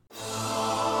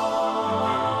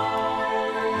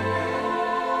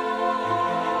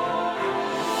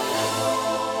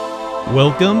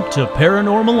Welcome to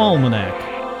Paranormal Almanac.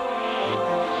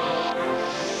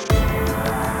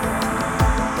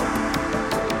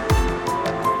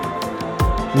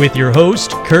 With your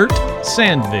host, Kurt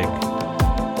Sandvig.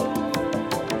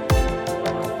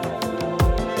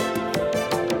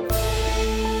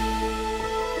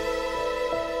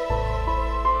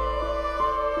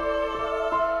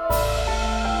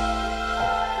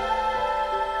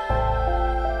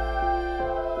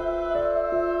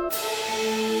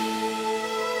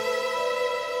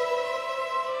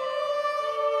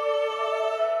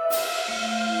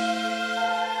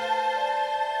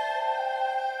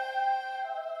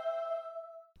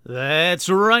 That's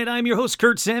right, I'm your host,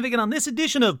 Kurt Sandvig, and on this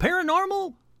edition of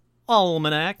Paranormal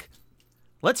Almanac,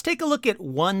 let's take a look at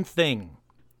one thing,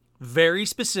 very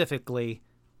specifically,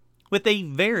 with a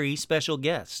very special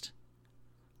guest.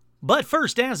 But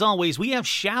first, as always, we have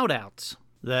shout-outs.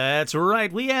 That's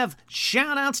right, we have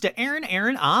shout-outs to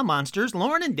Aaron, Monsters,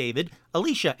 Lauren and David,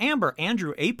 Alicia, Amber,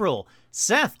 Andrew, April,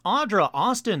 Seth, Audra,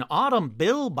 Austin, Autumn,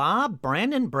 Bill, Bob,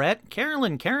 Brandon, Brett,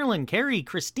 Carolyn, Carrie,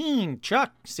 Christine,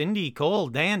 Chuck, Cindy, Cole,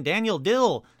 Dan, Daniel,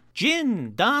 Dill,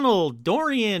 Jin, Donald,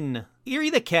 Dorian, Erie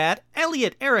the Cat,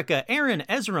 Elliot, Erica, Aaron,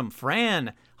 Ezram,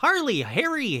 Fran, Harley,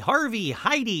 Harry, Harvey,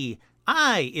 Heidi,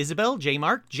 I, Isabel, J.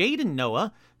 Mark, Jade and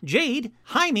Noah, Jade,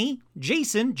 Jaime,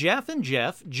 Jason, Jeff and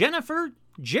Jeff, Jennifer,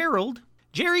 Gerald,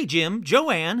 Jerry, Jim,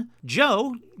 Joanne,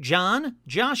 Joe, John,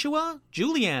 Joshua,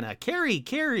 Juliana, Carrie,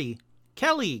 Kelly,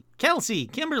 Kelsey,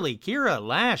 Kimberly, Kira,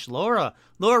 Lash, Laura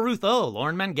Ruth O,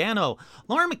 Lauren Mangano,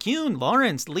 Lauren McCune,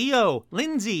 Lawrence, Leo,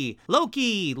 Lindsay,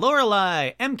 Loki,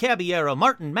 Lorelei, M. Caballero,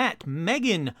 Martin, Matt,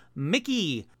 Megan,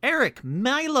 Mickey, Eric,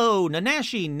 Milo,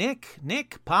 Nanashi, Nick,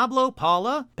 Pablo,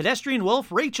 Paula, Pedestrian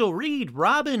Wolf, Rachel, Reed,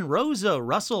 Robin, Rosa,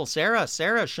 Russell, Sarah,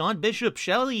 Sean Bishop,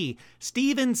 Shelley,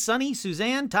 Steven, Sunny,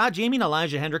 Suzanne, Todd, Jamie, and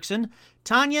Elijah Hendrickson,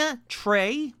 Tanya,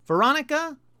 Trey,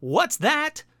 Veronica, What's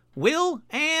That? Will,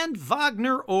 and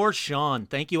Wagner or Sean.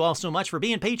 Thank you all so much for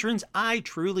being patrons. I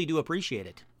truly do appreciate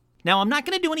it. Now, I'm not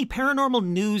going to do any paranormal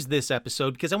news this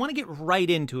episode because I want to get right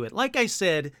into it. Like I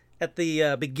said at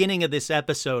the beginning of this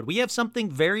episode, we have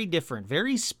something very different,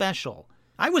 very special.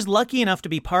 I was lucky enough to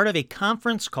be part of a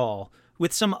conference call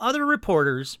with some other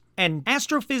reporters and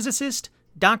astrophysicist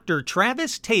Dr.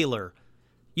 Travis Taylor.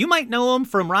 You might know him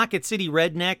from Rocket City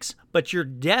Rednecks, but you're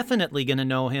definitely going to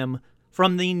know him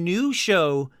from the new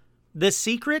show, The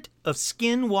Secret of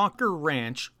Skinwalker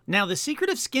Ranch. Now, The Secret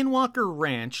of Skinwalker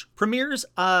Ranch premieres,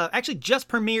 just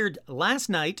premiered last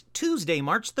night, Tuesday,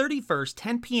 March 31st,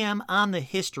 10 p.m. on the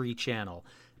History Channel.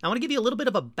 I want to give you a little bit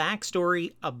of a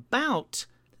backstory about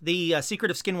The Secret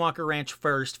of Skinwalker Ranch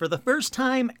first. For the first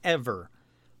time ever,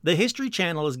 the History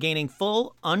Channel is gaining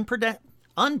full,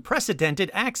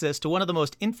 unprecedented access to one of the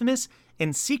most infamous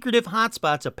and secretive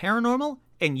hotspots of paranormal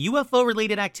and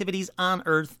UFO-related activities on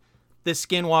Earth, the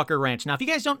Skinwalker Ranch. Now, if you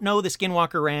guys don't know the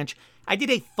Skinwalker Ranch, I did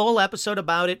a full episode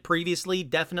about it previously.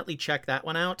 Definitely check that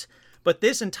one out. But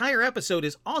this entire episode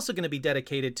is also going to be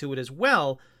dedicated to it as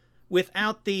well,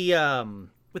 without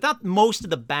most of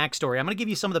the backstory. I'm going to give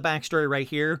you some of the backstory right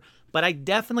here, but I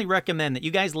definitely recommend that you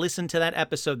guys listen to that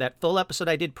episode, that full episode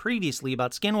I did previously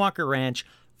about Skinwalker Ranch,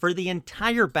 for the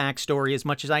entire backstory, as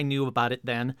much as I knew about it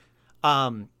then,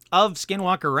 of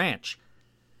Skinwalker Ranch.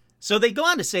 So they go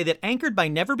on to say that anchored by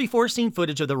never-before-seen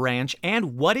footage of the ranch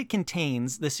and what it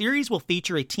contains, the series will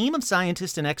feature a team of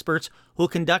scientists and experts who will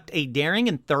conduct a daring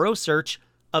and thorough search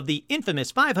of the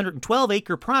infamous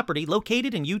 512-acre property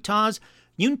located in Utah's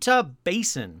Uinta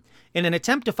Basin in an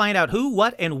attempt to find out who,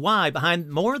 what, and why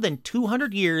behind more than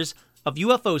 200 years of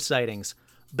UFO sightings,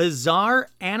 bizarre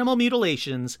animal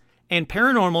mutilations, and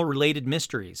paranormal-related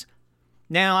mysteries.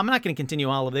 Now, I'm not going to continue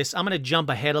all of this. I'm going to jump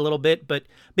ahead a little bit, but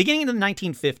beginning in the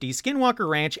 1950s, Skinwalker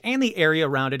Ranch and the area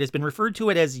around it has been referred to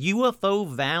it as UFO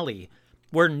Valley,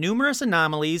 where numerous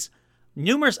anomalous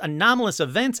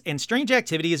events and strange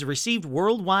activity has received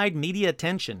worldwide media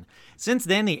attention. Since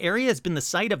then, the area has been the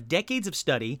site of decades of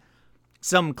study,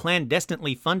 some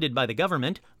clandestinely funded by the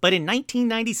government, but in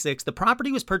 1996, the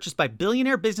property was purchased by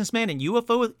billionaire businessman and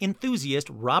UFO enthusiast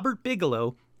Robert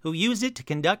Bigelow, who used it to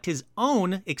conduct his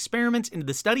own experiments into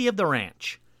the study of the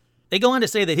ranch. They go on to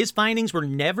say that his findings were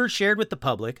never shared with the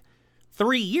public.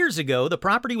 3 years ago, the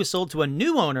property was sold to a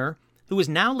new owner who is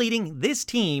now leading this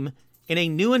team in a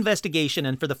new investigation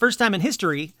and, for the first time in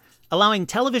history, allowing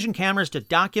television cameras to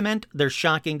document their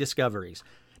shocking discoveries.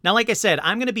 Now, like I said,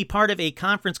 I'm going to be part of a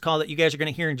conference call that you guys are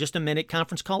going to hear in just a minute,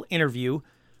 conference call interview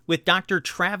with Dr.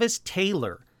 Travis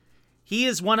Taylor. He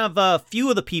is one of a few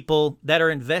of the people that are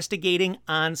investigating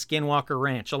on Skinwalker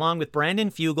Ranch, along with Brandon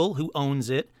Fugel, who owns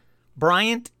it,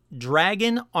 Bryant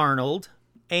Dragon Arnold,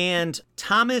 and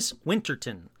Thomas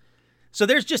Winterton. So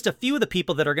there's just a few of the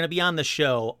people that are going to be on the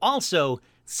show. Also,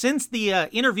 since the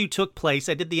interview took place,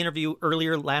 I did the interview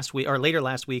late last week.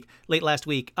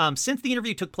 Since the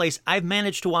interview took place, I've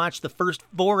managed to watch the first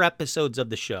 4 episodes of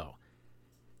the show.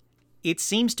 It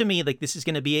seems to me like this is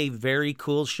going to be a very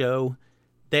cool show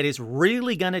that is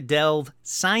really going to delve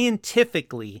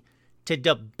scientifically to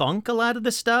debunk a lot of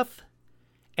the stuff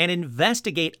and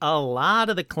investigate a lot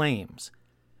of the claims.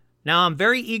 Now, I'm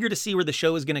very eager to see where the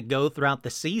show is going to go throughout the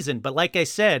season, but like I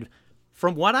said,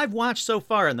 from what I've watched so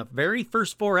far in the very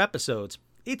first 4 episodes,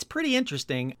 it's pretty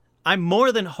interesting. I'm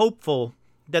more than hopeful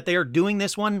that they are doing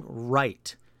this one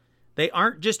right. They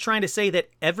aren't just trying to say that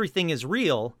everything is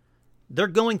real. They're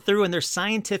going through and they're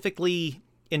scientifically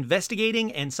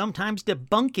investigating and sometimes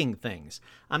debunking things.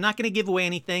 I'm not going to give away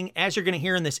anything. As you're going to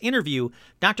hear in this interview,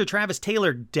 Dr. Travis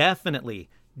Taylor definitely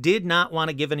did not want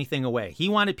to give anything away. He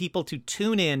wanted people to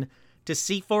tune in to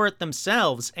see for it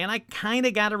themselves, and I kind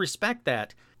of got to respect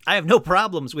that. I have no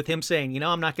problems with him saying,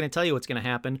 I'm not going to tell you what's going to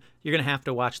happen. You're going to have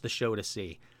to watch the show to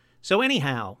see. So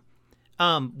anyhow,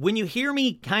 when you hear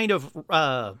me kind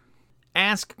of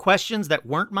ask questions that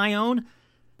weren't my own,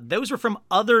 those were from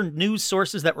other news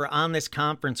sources that were on this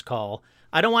conference call.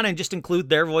 I don't want to just include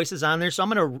their voices on there, so I'm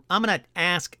gonna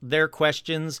ask their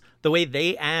questions the way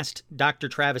they asked Dr.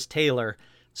 Travis Taylor.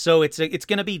 So it's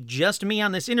going to be just me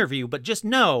on this interview, but just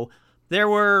know there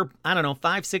were,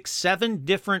 5, 6, 7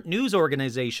 different news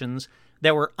organizations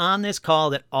that were on this call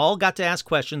that all got to ask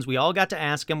questions. We all got to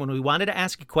ask them. When we wanted to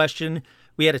ask a question,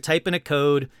 we had to type in a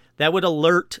code that would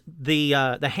alert the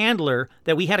handler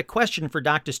that we had a question for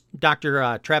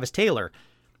Dr. Travis Taylor.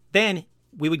 Then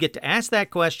we would get to ask that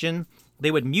question.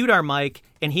 They would mute our mic,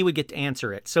 and he would get to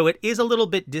answer it. So it is a little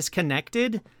bit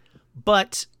disconnected,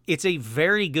 but it's a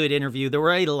very good interview. There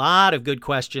were a lot of good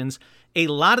questions. A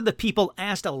lot of the people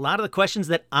asked a lot of the questions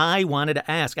that I wanted to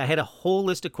ask. I had a whole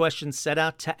list of questions set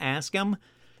out to ask them.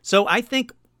 So I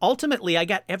think ultimately I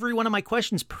got every one of my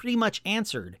questions pretty much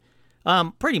answered.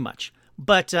 Pretty much.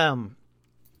 But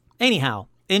anyhow,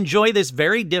 enjoy this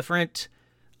very different,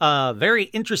 very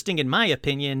interesting, in my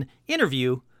opinion,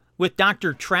 interview with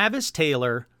Dr. Travis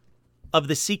Taylor of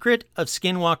The Secret of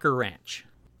Skinwalker Ranch.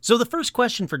 So the first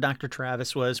question for Dr.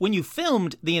 Travis was, when you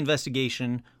filmed the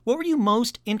investigation, what were you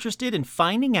most interested in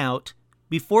finding out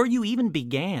before you even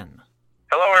began?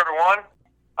 Hello, everyone.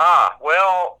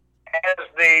 Well, as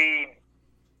the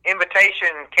invitation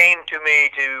came to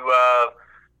me to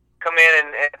come in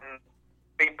and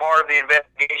be part of the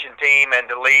investigation team and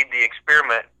to lead the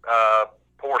experiment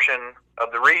portion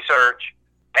of the research,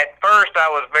 at first I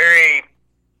was very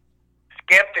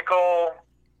skeptical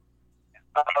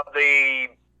of the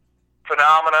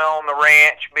phenomena on the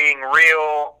ranch being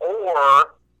real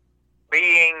or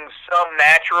being some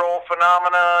natural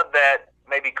phenomena that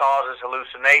maybe causes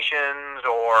hallucinations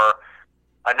or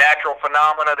a natural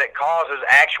phenomena that causes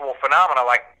actual phenomena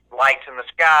like lights in the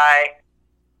sky,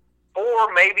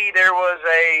 or maybe there was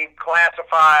a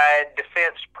classified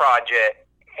defense project.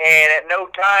 And at no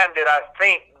time did I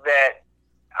think that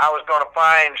I was going to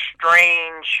find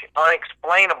strange,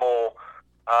 unexplainable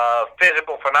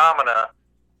physical phenomena.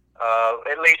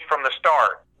 At least from the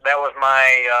start, that was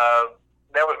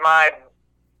my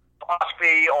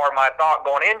philosophy or my thought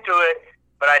going into it.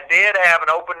 But I did have an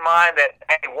open mind that,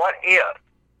 hey, what if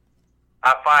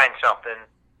I find something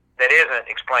that isn't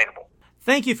explainable?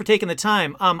 Thank you for taking the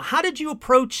time. How did you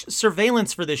approach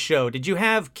surveillance for this show? Did you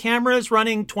have cameras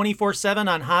running 24/7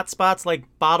 on hot spots like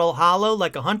Bottle Hollow,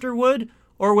 like a hunter would,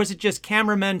 or was it just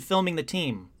cameramen filming the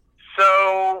team?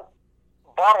 So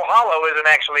Bottle Hollow isn't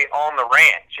actually on the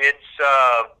ranch. It's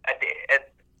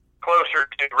at closer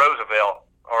to Roosevelt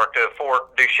or to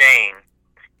Fort Duchesne.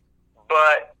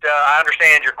 But I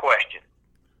understand your question.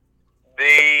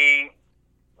 The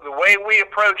way we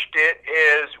approached it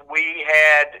is we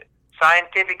had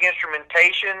scientific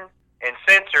instrumentation and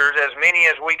sensors, as many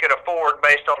as we could afford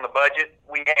based on the budget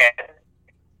we had,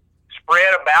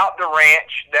 spread about the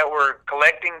ranch that were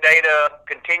collecting data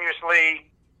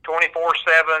continuously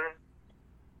 24/7.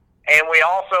 And we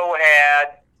also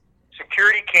had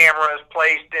security cameras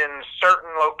placed in certain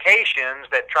locations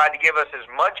that tried to give us as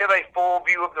much of a full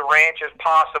view of the ranch as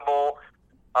possible,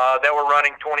 that were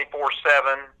running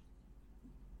 24/7.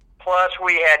 Plus,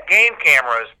 we had game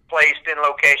cameras placed in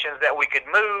locations that we could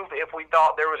move if we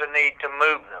thought there was a need to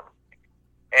move them.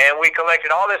 And we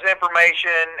collected all this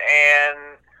information,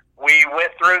 and we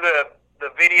went through the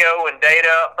video and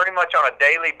data pretty much on a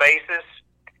daily basis.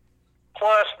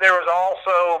 Plus, there was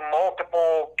also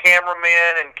multiple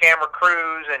cameramen and camera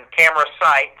crews and camera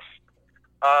sites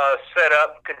set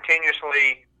up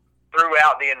continuously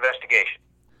throughout the investigation.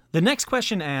 The next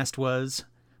question asked was,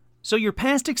 So your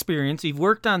past experience, you've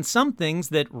worked on some things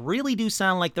that really do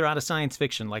sound like they're out of science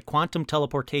fiction, like quantum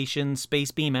teleportation, space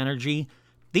beam energy.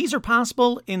 These are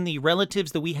possible in the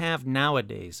relatives that we have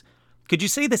nowadays. Could you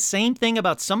say the same thing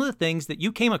about some of the things that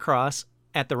you came across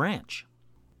at the ranch?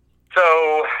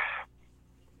 So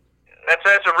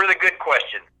that's a really good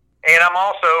question. And I'm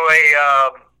also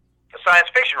a science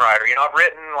fiction writer. You know, I've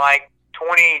written like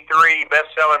 23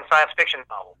 best-selling science fiction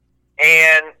novels.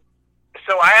 And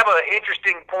so I have an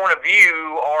interesting point of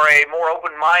view, or a more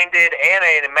open-minded and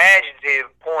an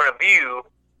imaginative point of view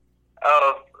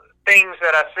of things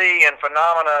that I see and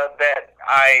phenomena that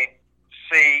I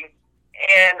see.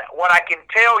 And what I can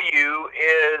tell you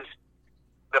is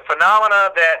the phenomena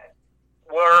that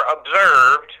were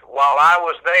observed while I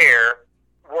was there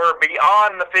were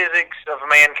beyond the physics of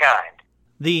mankind.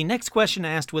 The next question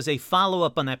asked was a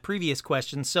follow-up on that previous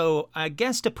question, so I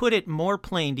guess to put it more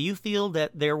plain, do you feel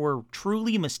that there were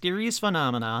truly mysterious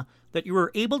phenomena that you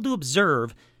were able to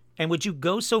observe, and would you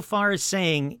go so far as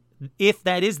saying, if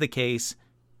that is the case,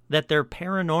 that they're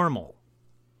paranormal?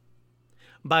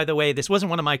 By the way, this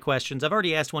wasn't one of my questions. I've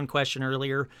already asked one question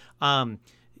earlier.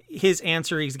 His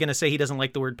answer, he's going to say he doesn't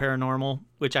like the word paranormal,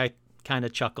 which I kind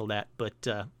of chuckled at, but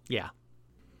yeah.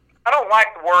 I don't like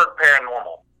the word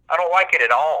paranormal. I don't like it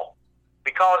at all,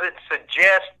 because it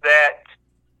suggests that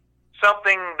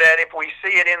something that if we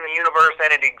see it in the universe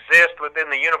and it exists within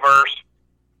the universe,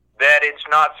 that it's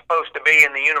not supposed to be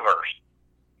in the universe.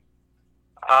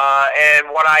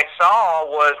 And what I saw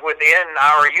was within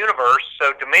our universe,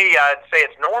 so to me, I'd say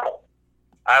it's normal.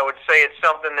 I would say it's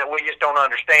something that we just don't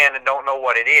understand and don't know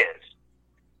what it is.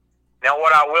 Now,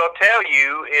 what I will tell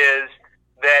you is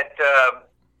that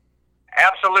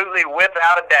absolutely,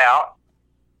 without a doubt,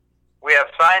 we have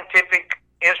scientific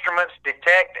instruments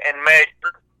detect and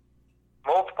measure.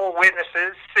 Multiple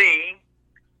witnesses see.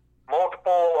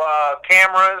 Multiple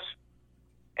cameras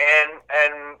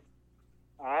and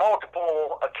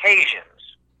multiple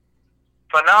occasions.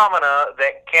 Phenomena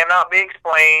that cannot be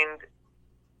explained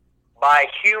by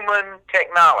human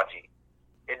technology.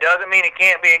 It doesn't mean it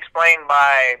can't be explained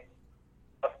by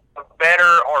a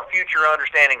better or future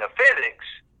understanding of physics,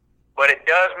 but it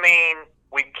does mean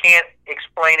we can't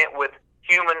explain it with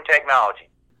human technology.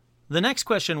 The next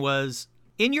question was,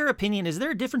 in your opinion, is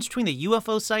there a difference between the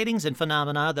UFO sightings and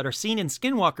phenomena that are seen in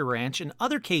Skinwalker Ranch and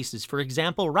other cases, for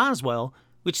example, Roswell,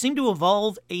 which seem to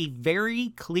involve a very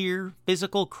clear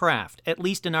physical craft, at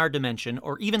least in our dimension,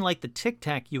 or even like the Tic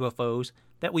Tac UFOs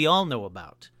that we all know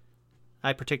about?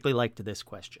 I particularly liked this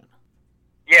question.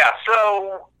 Yeah,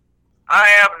 so I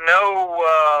have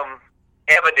no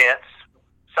evidence,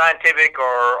 scientific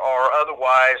or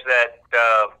otherwise, that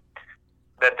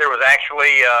there was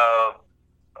actually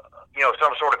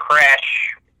some sort of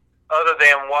crash other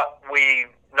than what we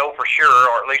know for sure,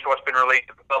 or at least what's been released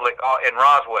to the public in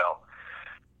Roswell.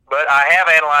 But I have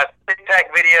analyzed Tic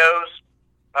Tac videos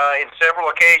in several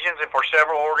occasions and for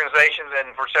several organizations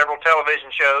and for several television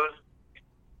shows.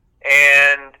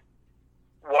 And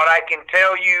what I can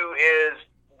tell you is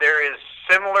there is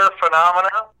similar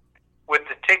phenomena with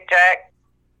the Tic Tac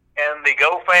and the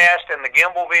Go Fast and the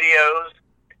gimbal videos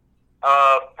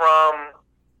from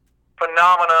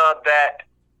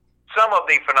some of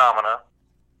the phenomena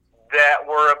that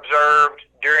were observed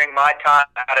during my time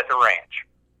out at the ranch.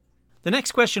 The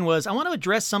next question was, I want to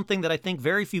address something that I think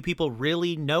very few people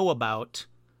really know about,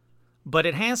 but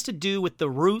it has to do with the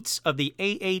roots of the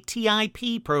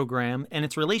AATIP program and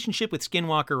its relationship with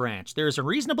Skinwalker Ranch. There is a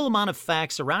reasonable amount of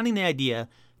facts surrounding the idea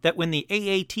that when the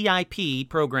AATIP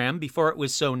program, before it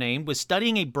was so named, was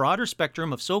studying a broader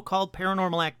spectrum of so-called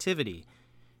paranormal activity,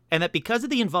 and that because of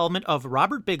the involvement of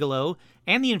Robert Bigelow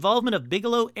and the involvement of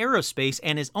Bigelow Aerospace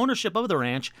and his ownership of the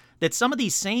ranch, that some of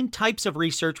these same types of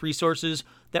research resources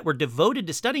that were devoted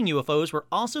to studying UFOs were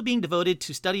also being devoted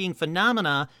to studying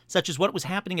phenomena such as what was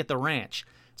happening at the ranch.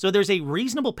 So there's a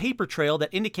reasonable paper trail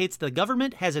that indicates the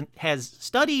government has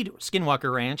studied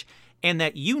Skinwalker Ranch, and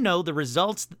that the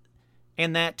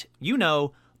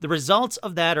results,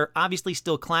 of that are obviously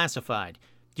still classified.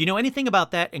 Do you know anything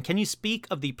about that, and can you speak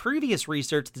of the previous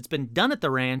research that's been done at the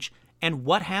ranch and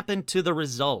what happened to the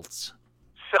results?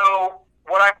 So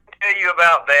what I can tell you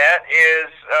about that is,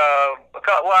 I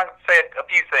can say a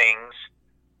few things.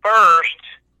 First,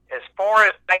 as far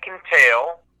as I can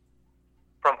tell,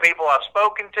 from people I've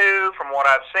spoken to, from what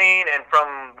I've seen, and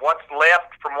from what's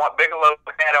left from what Bigelow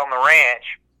had on the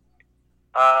ranch,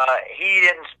 he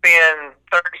didn't spend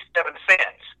 37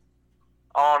 cents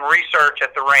on research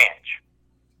at the ranch.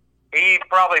 He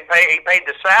paid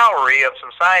the salary of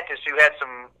some scientists who had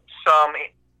some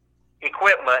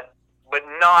equipment, but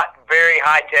not very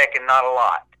high tech and not a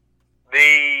lot.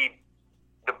 The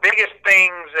the biggest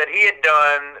things that he had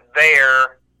done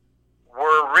there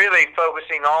were really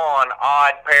focusing on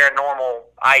odd paranormal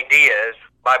ideas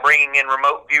by bringing in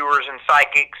remote viewers and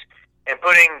psychics and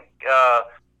putting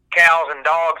cows and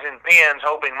dogs in pens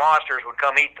hoping monsters would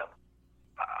come eat them.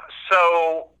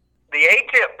 So the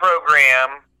ATIP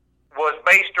program was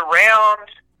based around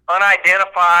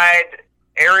unidentified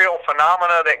aerial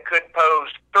phenomena that could pose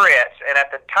threats, and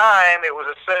at the time it was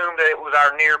assumed that it was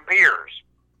our near peers,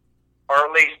 or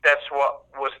at least that's what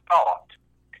was thought.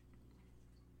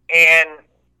 And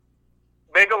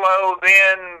Bigelow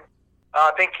then,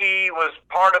 I think he was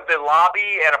part of the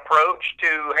lobby and approach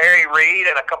to Harry Reid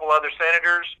and a couple other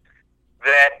senators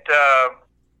that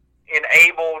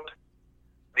enabled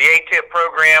the ATIP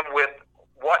program with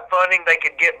what funding they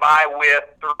could get by with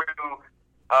through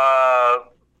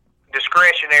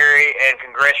discretionary and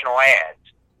congressional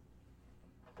ads,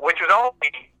 which was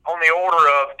only on the order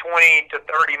of $20 to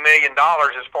 $30 million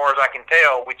as far as I can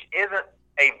tell, which isn't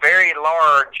a very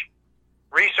large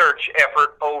research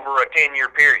effort over a 10-year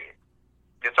period.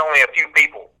 It's only a few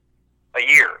people a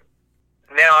year.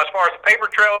 Now, as far as the paper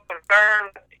trail is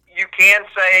concerned, you can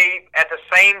say at the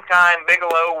same time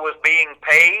Bigelow was being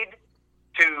paid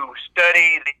to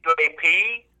study the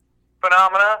UAP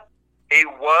phenomena, he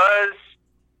was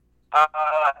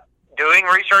doing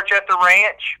research at the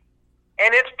ranch,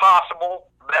 and it's possible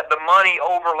that the money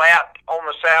overlapped on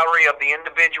the salary of the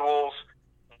individuals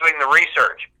doing the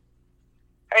research.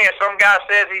 Hey, if some guy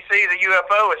says he sees a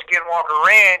UFO at Skinwalker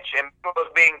Ranch and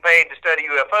was being paid to study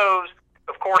UFOs,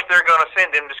 of course they're going to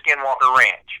send him to Skinwalker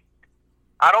Ranch.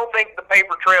 I don't think the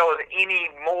paper trail is any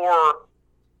more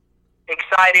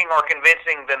exciting or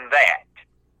convincing than that.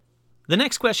 The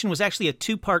next question was actually a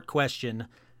two-part question.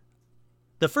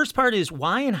 The first part is,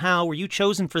 why and how were you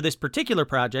chosen for this particular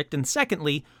project? And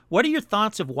secondly, what are your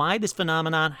thoughts of why this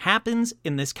phenomenon happens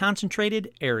in this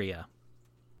concentrated area?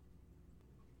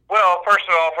 Well, first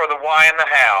of all, for the why and the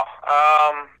how.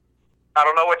 I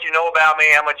don't know what you know about me,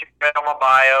 how much you read on my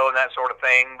bio and that sort of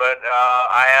thing, but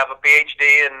I have a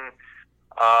PhD in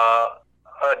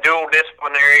a dual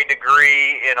disciplinary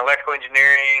degree in electrical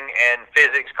engineering and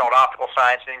physics called optical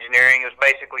science and engineering. It was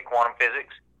basically quantum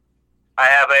physics. I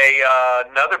have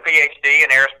another PhD in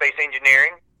aerospace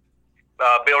engineering,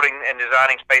 building and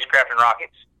designing spacecraft and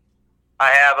rockets.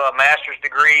 I have a master's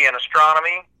degree in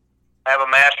astronomy. I have a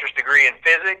master's degree in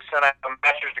physics, and I have a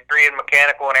master's degree in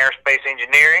mechanical and aerospace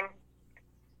engineering.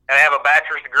 And I have a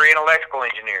bachelor's degree in electrical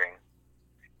engineering.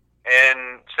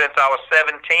 And since I was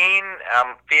 17,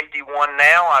 I'm 51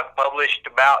 now. I've published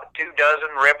about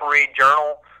 24 refereed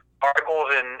journal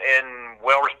articles in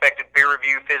well-respected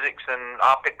peer-reviewed physics and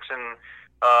optics and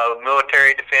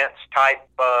military defense type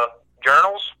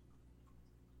journals.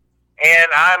 And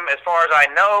I'm, as far as I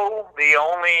know, the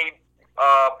only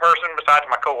person besides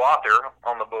my co-author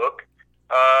on the book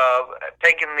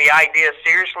taken the idea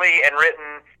seriously and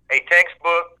written a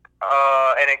textbook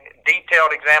and a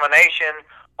detailed examination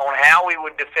on how we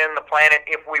would defend the planet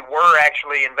if we were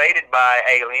actually invaded by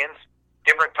aliens,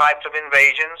 different types of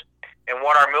invasions, and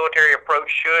what our military approach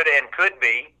should and could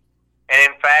be. And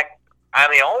in fact,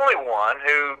 I'm the only one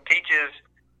who teaches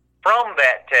from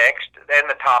that text and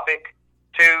the topic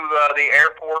to the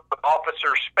Air Force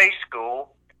Officer Space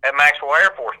School at Maxwell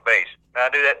Air Force Base. I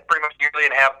do that pretty much yearly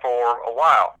and have for a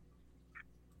while.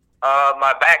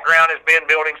 My background has been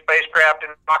building spacecraft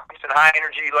and rockets and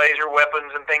high-energy laser weapons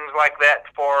and things like that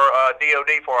for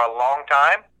DOD for a long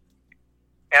time.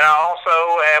 And I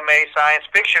also am a science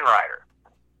fiction writer,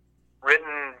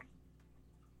 written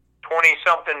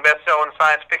 20-something best-selling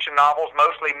science fiction novels,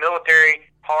 mostly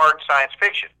military, hard science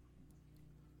fiction.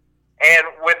 And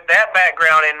with that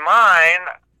background in mind,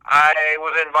 I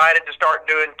was invited to start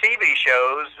doing TV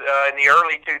shows in the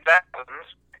early 2000s,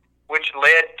 which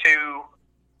led to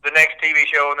the next TV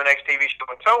show and the next TV show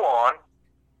and so on.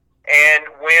 And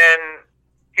when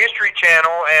History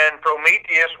Channel and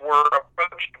Prometheus were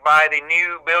approached by the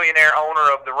new billionaire owner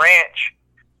of the ranch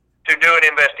to do an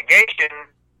investigation,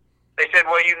 they said,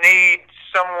 well, you need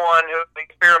someone who's an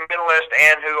experimentalist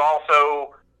and who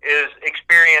also is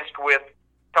experienced with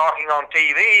talking on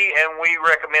TV, and we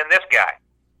recommend this guy.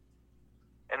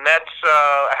 And that's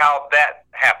how that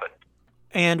happened.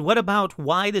 And what about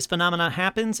why this phenomenon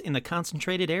happens in the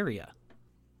concentrated area?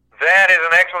 That is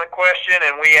an excellent question,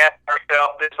 and we ask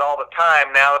ourselves this all the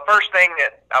time. Now, the first thing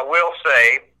that I will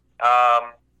say,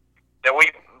 that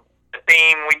the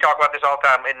theme, we talk about this all the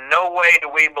time, in no way do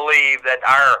we believe that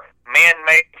our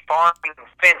man-made farming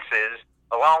fences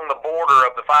along the border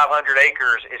of the 500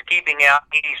 acres is keeping out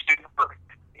any super,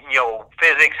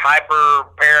 physics, hyper,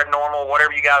 paranormal,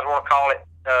 whatever you guys want to call it,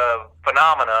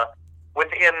 phenomena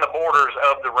within the borders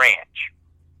of the ranch.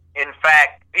 In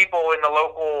fact, people in the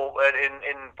local,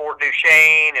 in Fort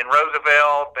Duchesne and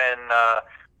Roosevelt and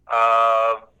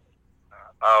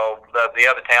the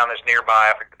other town that's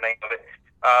nearby, I forget the name of it,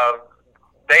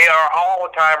 they are all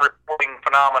the time reporting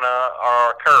phenomena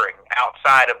are occurring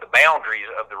outside of the boundaries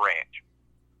of the ranch.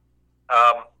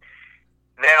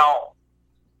 Now,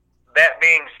 that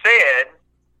being said,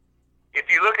 if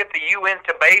you look at the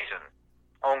Uinta Basin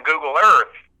on Google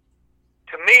Earth,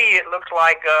 to me it looks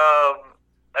like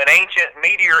an ancient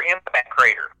meteor impact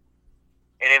crater.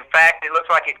 And in fact, it looks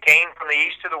like it came from the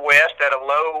east to the west at a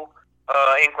low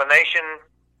inclination,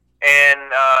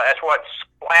 and that's what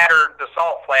splattered the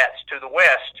salt flats to the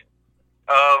west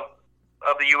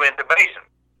of the Uinta Basin.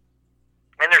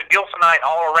 And there's gilsonite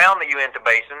all around the Uinta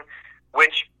Basin,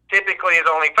 which typically is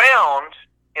only found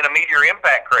in a meteor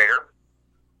impact crater,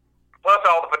 plus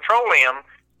all the petroleum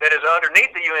that is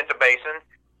underneath the Uinta Basin.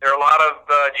 There are a lot of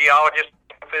geologists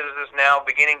and physicists now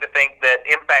beginning to think that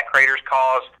impact craters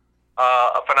cause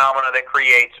a phenomena that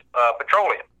creates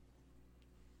petroleum.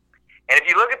 And if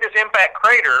you look at this impact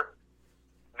crater,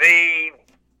 the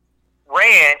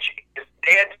ranch is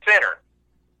dead center,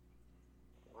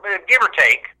 give or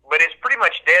take, but it's pretty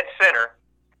much dead center,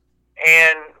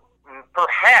 and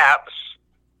perhaps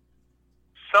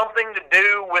something to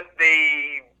do with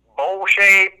the bowl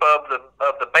shape of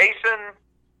the basin,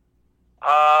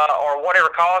 or whatever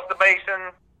caused the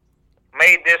basin,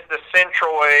 made this the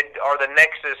centroid or the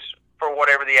nexus for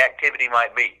whatever the activity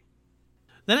might be.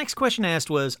 The next question asked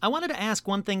was, I wanted to ask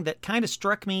one thing that kind of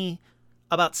struck me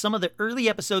about some of the early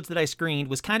episodes that I screened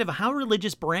was kind of how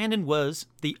religious Brandon was,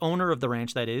 the owner of the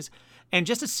ranch that is, and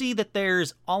just to see that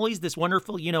there's always this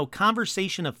wonderful,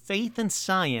 conversation of faith and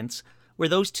science where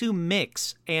those two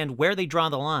mix and where they draw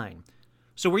the line.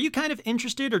 So were you kind of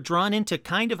interested or drawn into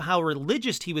kind of how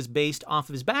religious he was based off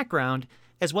of his background,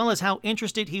 as well as how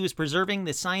interested he was preserving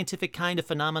the scientific kind of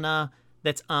phenomena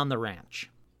that's on the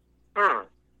ranch?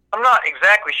 I'm not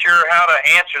exactly sure how to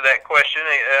answer that question.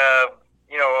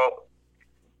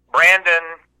 Brandon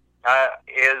has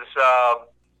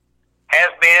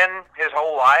been his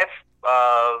whole life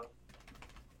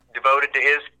devoted to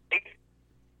his faith.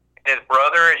 His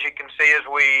brother, as you can see,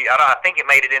 I think it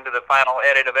made it into the final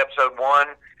edit of episode 1,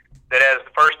 that as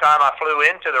the first time I flew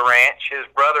into the ranch, his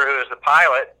brother, who is the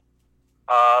pilot,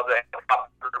 the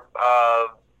helicopter,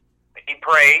 he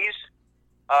prays,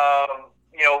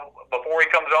 before he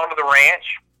comes onto the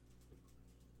ranch.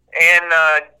 And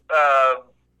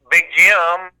Big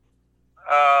Jim,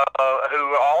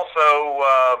 who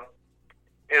also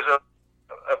is a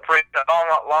friend,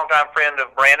 a long-time friend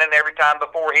of Brandon, every time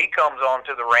before he comes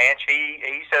onto the ranch,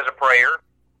 he says a prayer.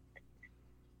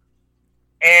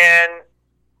 And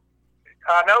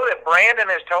I know that Brandon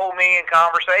has told me in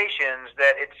conversations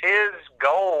that it's his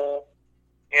goal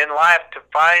in life to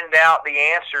find out the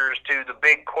answers to the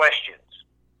big questions.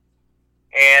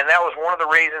 And that was one of the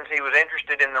reasons he was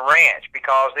interested in the ranch,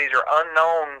 because these are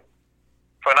unknown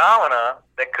phenomena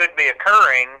that could be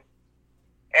occurring,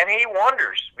 and he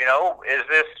wonders,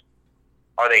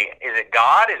 is it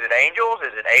God? Is it angels?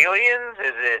 Is it aliens?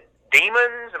 Is it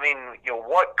demons? I mean,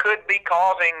 what could be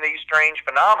causing these strange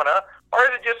phenomena, or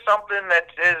is it just something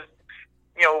that is,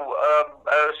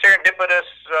 a serendipitous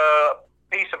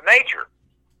piece of nature?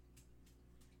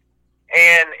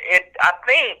 And I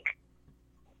think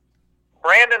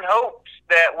Brandon hopes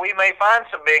that we may find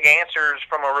some big answers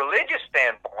from a religious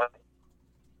standpoint,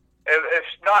 if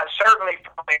not certainly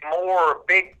from a more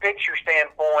big picture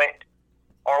standpoint.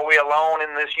 Are we alone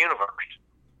in this universe?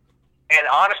 And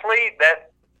honestly,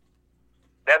 that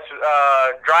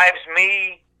drives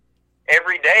me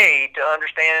every day to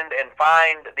understand and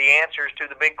find the answers to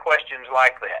the big questions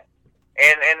like that.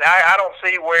 And I don't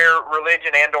see where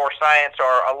religion and or science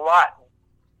are a lot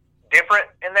different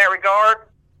in that regard,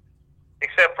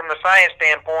 except from the science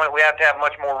standpoint, we have to have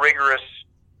much more rigorous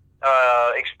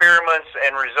experiments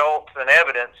and results and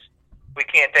evidence. We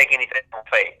can't take anything on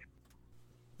faith.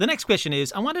 The next question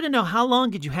is, I wanted to know, how long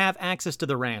did you have access to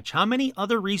the ranch? How many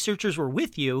other researchers were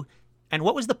with you? And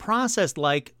what was the process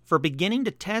like for beginning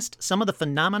to test some of the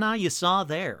phenomena you saw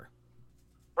there?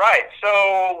 Right.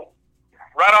 So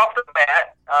right off the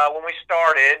bat, when we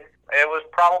started, it was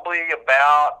probably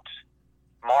about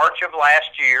March of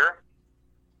last year.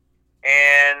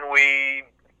 And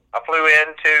I flew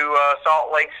into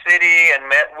Salt Lake City and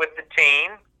met with the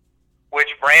team,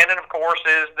 which Brandon, of course,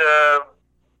 is the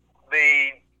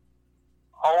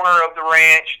owner of the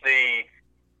ranch,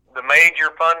 the major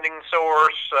funding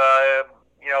source,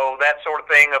 that sort of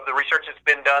thing of the research that's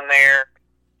been done there.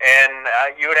 And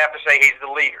you would have to say he's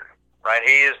the leader, right?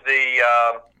 He is the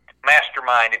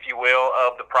mastermind, if you will,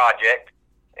 of the project.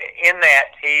 In that,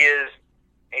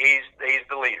 he's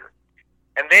the leader.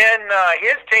 And then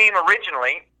his team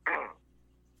originally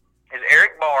is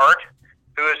Eric Bard,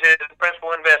 who is his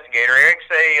principal investigator. Eric's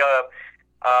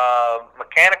a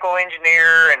mechanical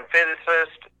engineer and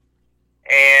physicist,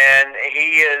 and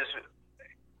he is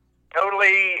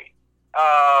totally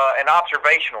an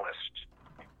observationalist.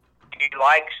 He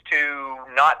likes to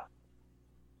not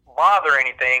bother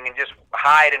anything and just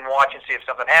hide and watch and see if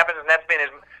something happens, and that's been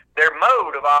their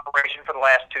mode of operation for the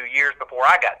last 2 years before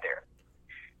I got there.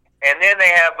 And then they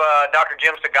have Dr.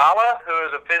 Jim Segala, who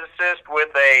is a physicist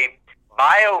with a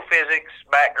biophysics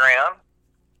background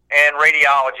and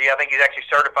radiology. I think he's actually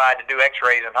certified to do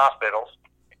x-rays in hospitals.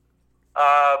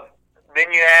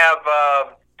 Then you have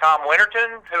Tom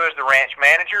Winterton, who is the ranch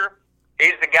manager.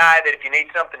 He's the guy that if you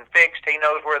need something fixed, he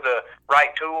knows where the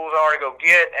right tools are to go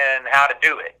get and how to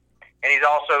do it. And he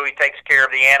takes care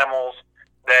of the animals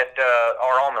that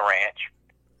are on the ranch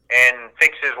and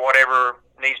fixes whatever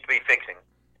needs to be fixed.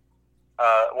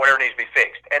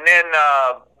 And then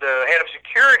the head of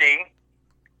security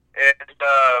is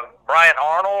Brian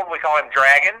Arnold. We call him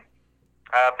Dragon.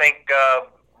 I think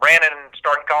Brandon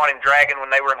started calling him Dragon when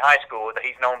they were in high school.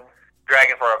 He's known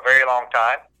Dragon for a very long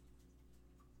time.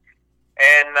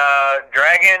 And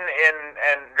Dragon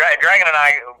and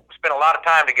I spent a lot of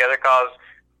time together because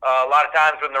a lot of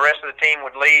times when the rest of the team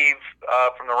would leave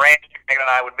from the ranch, Dragon and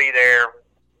I would be there,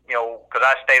 because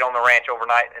I stayed on the ranch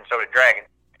overnight, and so did Dragon.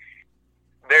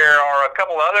 There are a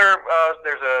couple other,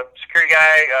 there's a security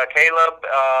guy, Caleb.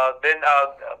 Then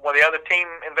one of the other team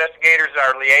investigators,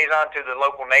 our liaison to the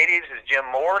local natives, is Jim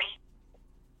Morse.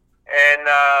 And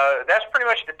that's pretty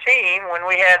much the team when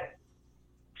we had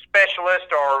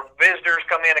specialists or visitors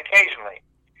come in occasionally.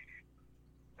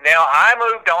 Now, I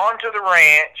moved on to the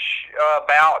ranch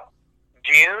about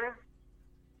June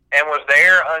and was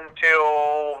there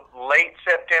until late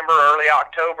September, early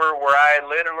October, where I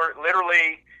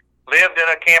literally lived in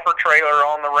a camper trailer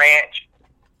on the ranch.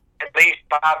 At least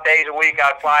 5 days a week,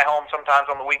 I'd fly home sometimes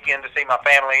on the weekend to see my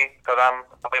family because I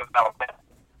live in Alabama.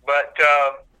 But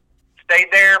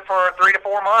stayed there for 3 to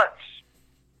 4 months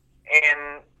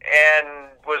and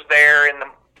was there in the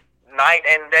night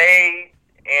and day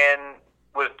and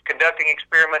was conducting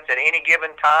experiments at any given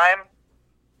time.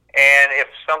 And if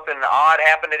something odd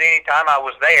happened at any time, I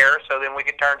was there, so then we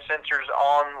could turn sensors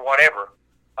on whatever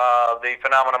the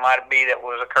phenomena might be that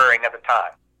was occurring at the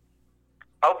time.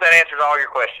 I hope that answers all your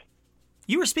questions.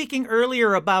 You were speaking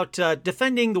earlier about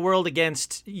defending the world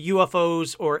against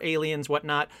UFOs or aliens,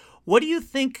 whatnot. What do you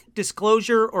think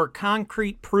disclosure or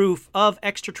concrete proof of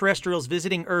extraterrestrials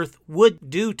visiting Earth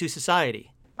would do to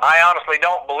society? I honestly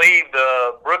don't believe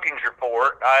the Brookings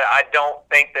report. I don't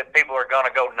think that people are going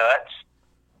to go nuts.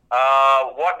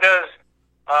 What does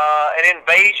an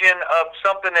invasion of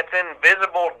something that's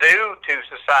invisible do to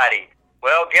society?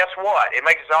 Well, guess what? It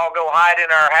makes us all go hide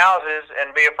in our houses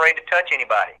and be afraid to touch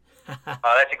anybody.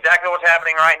 That's exactly what's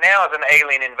happening right now is an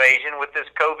alien invasion with this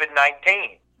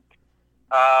COVID-19.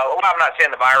 Well, I'm not saying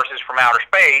the virus is from outer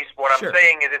space. What I'm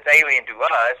saying is it's alien to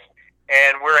us,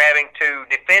 and we're having to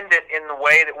defend it in the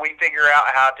way that we figure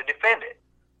out how to defend it.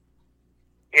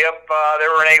 If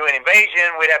there were an alien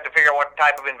invasion, we'd have to figure out what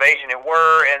type of invasion it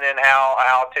were, and then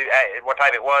what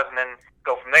type it was, and then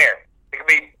go from there. It could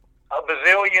be a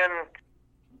bazillion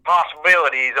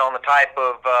possibilities on the type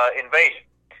of invasion.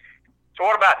 So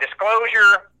what about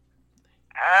disclosure?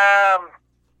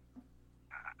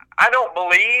 I don't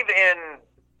believe in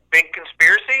big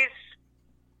conspiracies.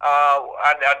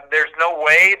 There's no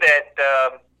way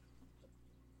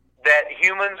that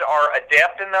humans are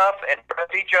adept enough and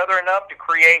trust each other enough to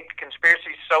create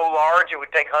conspiracies so large it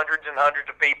would take hundreds and hundreds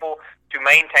of people to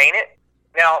maintain it.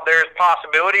 Now, there's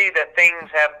possibility that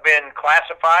things have been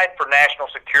classified for national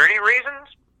security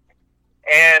reasons,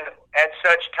 and at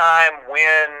such time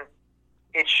when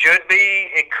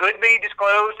it could be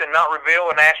disclosed and not reveal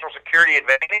a national security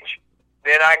advantage,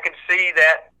 then I could see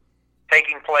that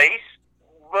taking place.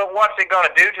 But what's it going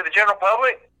to do to the general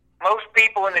public? Most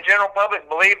people in the general public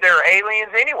believe they're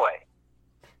aliens anyway.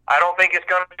 I don't think it's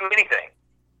going to do anything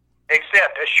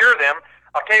except assure them.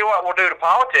 I'll tell you what we'll do to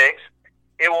politics.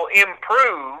 It will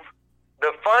improve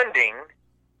the funding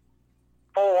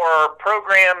for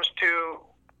programs to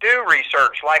do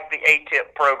research like the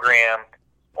ATIP program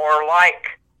or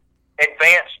like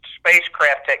advanced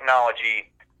spacecraft technology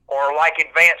or like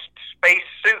advanced space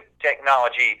suit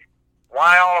technology.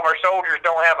 Why all of our soldiers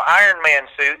don't have Iron Man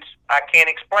suits, I can't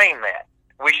explain that.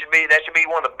 That should be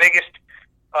one of the biggest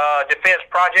defense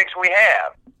projects we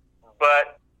have,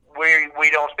 but we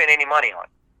don't spend any money on it.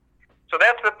 So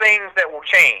that's the things that will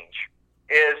change,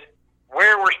 is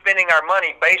where we're spending our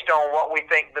money based on what we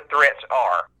think the threats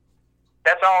are.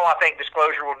 That's all I think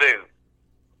disclosure will do.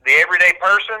 The everyday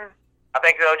person, I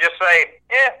think they'll just say,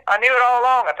 yeah, I knew it all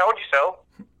along. I told you so.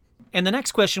 And the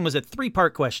next question was a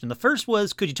three-part question. The first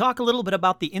was, could you talk a little bit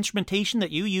about the instrumentation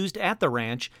that you used at the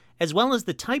ranch, as well as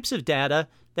the types of data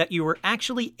that you were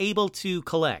actually able to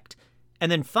collect?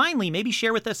 And then finally, maybe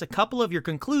share with us a couple of your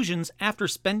conclusions after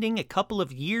spending a couple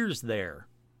of years there.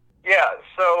 Yeah,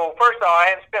 so first of all, I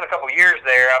haven't spent a couple of years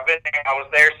there. I was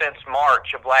there since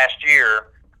March of last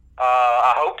year.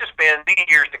 I hope to spend many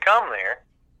years to come there.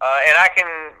 And I can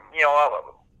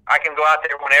go out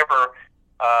there whenever,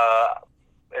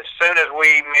 as soon as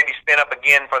we maybe spin up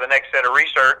again for the next set of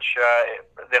research,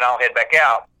 then I'll head back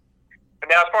out. But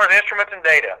now, as far as instruments and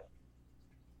data,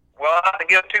 well, not to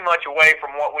give too much away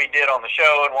from what we did on the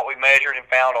show and what we measured and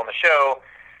found on the show,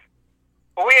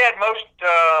 but we had most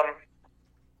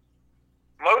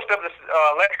of the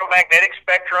electromagnetic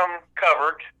spectrum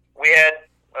covered. We had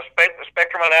a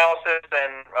spectrum analysis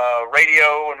and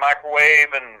radio and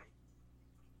microwave and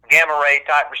gamma ray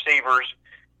type receivers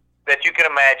that you can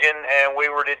imagine, and we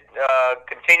were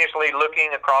continuously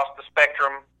looking across the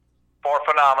spectrum for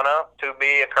phenomena to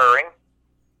be occurring.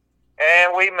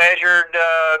 And we measured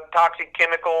toxic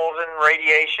chemicals and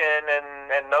radiation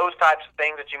and those types of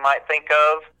things that you might think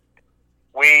of.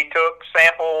 We took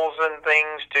samples and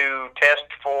things to test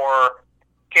for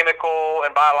chemical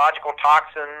and biological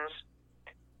toxins.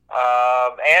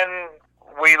 And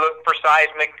we looked for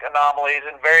seismic anomalies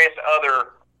and various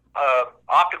other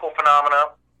optical phenomena,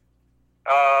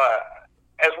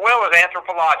 as well as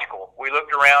anthropological. We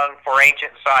looked around for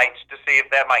ancient sites to see if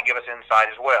that might give us insight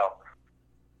as well.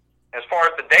 As far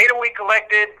as the data we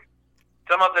collected,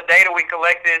 some of the data we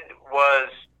collected was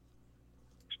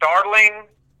startling,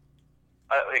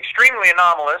 extremely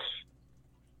anomalous,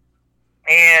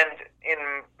 and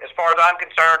as far as I'm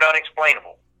concerned,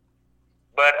 unexplainable.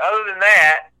 But other than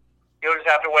that, you'll just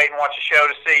have to wait and watch the show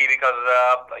to see because,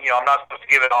 I'm not supposed to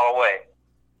give it all away.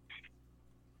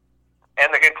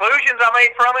 And the conclusions I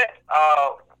made from it,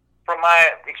 from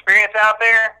my experience out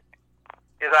there,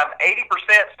 is I'm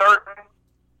 80% certain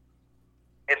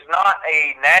it's not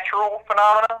a natural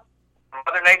phenomenon.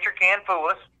 Mother Nature can fool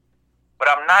us. But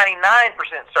I'm 99%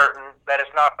 certain that it's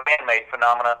not a man-made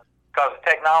phenomena because the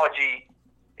technology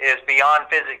is beyond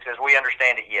physics as we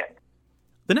understand it yet.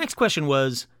 The next question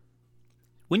was,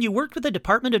 when you worked with the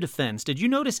Department of Defense, did you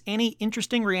notice any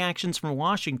interesting reactions from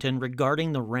Washington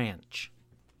regarding the ranch?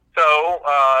 So,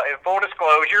 in full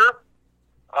disclosure,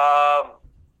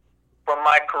 from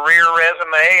my career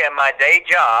resume and my day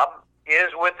job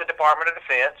is with the Department of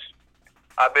Defense.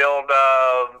 I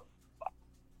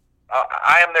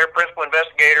am their principal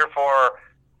investigator for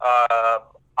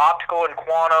optical and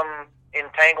quantum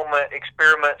entanglement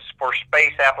experiments for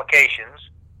space applications.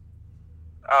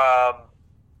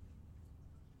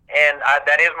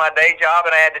 That is my day job,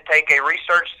 and I had to take a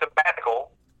research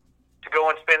sabbatical to go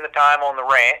and spend the time on the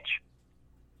ranch.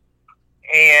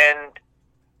 And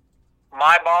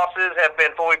my bosses have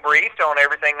been fully briefed on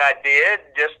everything I did,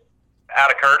 just out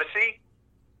of courtesy.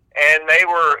 And they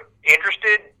were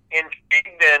interested,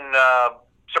 intrigued, and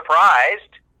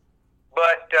surprised.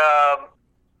 But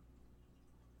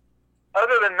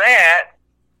other than that,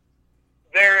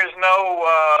 there is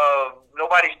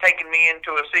nobody's taken me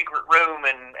into a secret room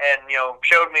and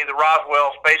showed me the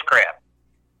Roswell spacecraft.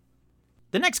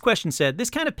 The next question said, this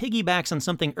kind of piggybacks on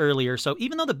something earlier, so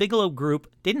even though the Bigelow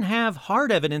Group didn't have hard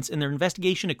evidence in their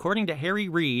investigation according to Harry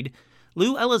Reid,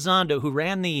 Lou Elizondo, who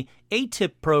ran the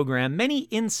ATIP program, many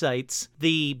insights,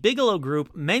 the Bigelow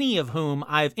Group, many of whom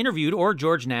I've interviewed, or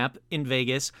George Knapp in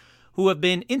Vegas, who have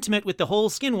been intimate with the whole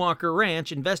Skinwalker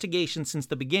Ranch investigation since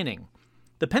the beginning.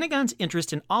 The Pentagon's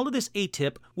interest in all of this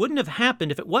ATIP wouldn't have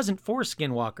happened if it wasn't for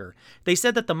Skinwalker. They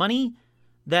said that the money,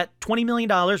 that $20 million,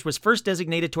 was first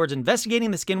designated towards investigating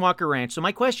the Skinwalker Ranch. So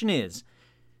my question is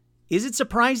it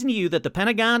surprising to you that the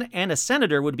Pentagon and a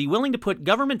senator would be willing to put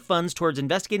government funds towards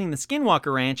investigating the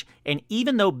Skinwalker Ranch, and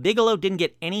even though Bigelow didn't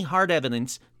get any hard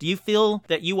evidence, do you feel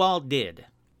that you all did?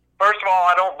 First of all,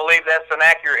 I don't believe that's an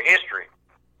accurate history.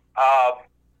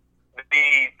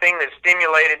 The thing that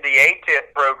stimulated the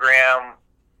ATIP program,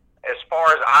 as far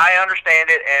as I understand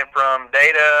it, and from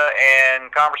data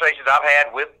and conversations I've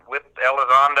had with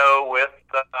Elizondo, with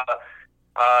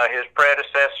his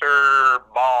predecessor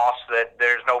boss, that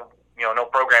there's no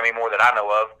program anymore that I know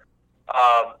of.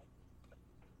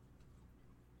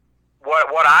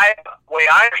 Way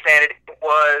I understand it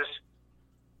was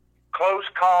close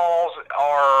calls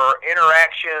or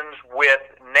interactions with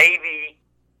Navy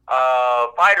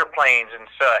fighter planes and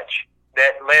such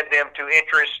that led them to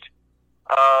interest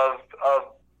of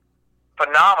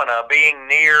phenomena being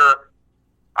near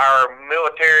our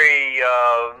military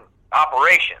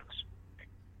operations.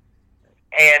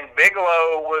 And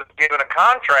Bigelow was given a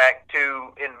contract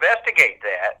to investigate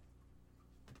that.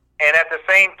 And at the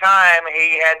same time,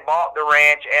 he had bought the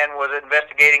ranch and was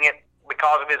investigating it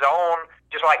because of his own,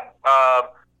 just like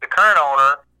the current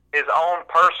owner, his own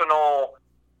personal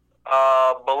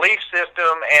belief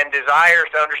system and desires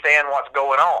to understand what's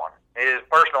going on, his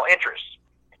personal interests.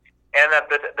 And that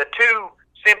the two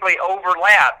simply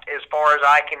overlapped as far as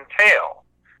I can tell.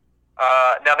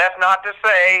 Now, that's not to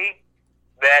say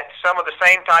that some of the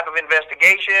same type of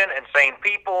investigation and same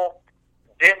people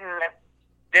didn't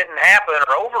happen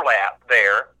or overlap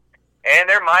there, and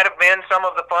there might have been some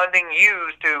of the funding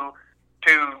used to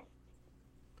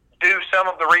do some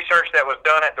of the research that was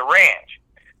done at the ranch.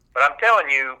 But I'm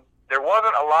telling you, there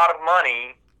wasn't a lot of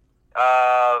money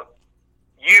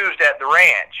used at the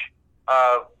ranch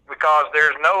because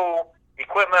there's no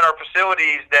equipment or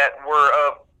facilities that were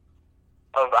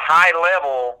of a high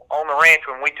level on the ranch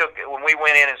when we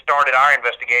went in and started our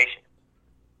investigation.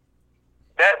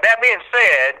 That being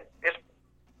said,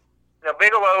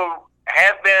 Bigelow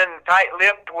has been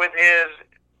tight-lipped with his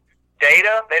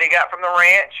data that he got from the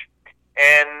ranch,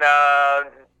 and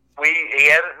he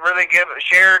hasn't really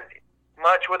shared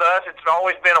much with us. It's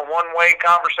always been a one-way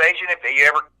conversation. If you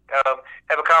ever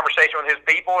have a conversation with his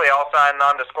people, they all sign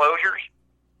non-disclosures.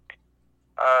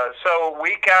 So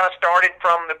we kind of started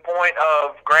from the point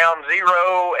of ground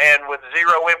zero and with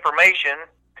zero information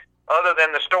other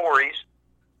than the stories,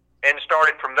 and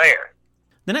started from there.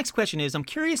 The next question is, I'm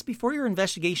curious, before your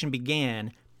investigation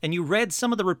began and you read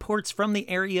some of the reports from the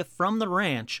area, from the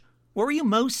ranch, what were you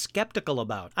most skeptical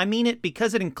about? I mean it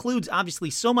because it includes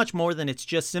obviously so much more than it's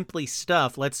just simply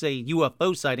stuff, let's say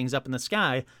UFO sightings up in the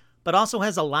sky, but also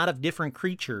has a lot of different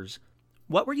creatures.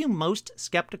 What were you most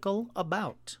skeptical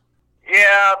about?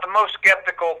 Yeah, the most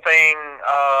skeptical thing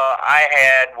I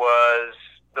had was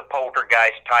the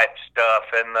poltergeist type stuff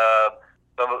and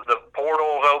the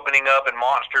portals opening up and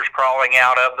monsters crawling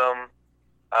out of them.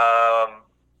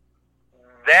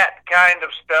 That kind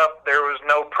of stuff there was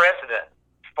no precedent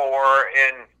for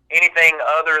in anything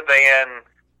other than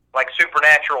like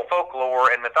supernatural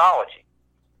folklore and mythology.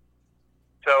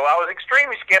 So I was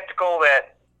extremely skeptical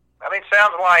that, it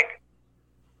sounds like,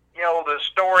 the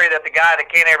story that the guy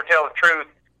that can't ever tell the truth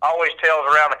always tells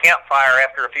around the campfire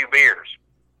after a few beers.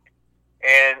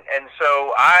 And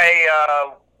so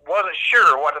I wasn't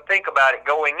sure what to think about it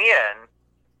going in.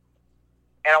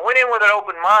 And I went in with an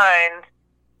open mind,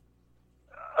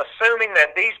 assuming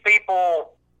that these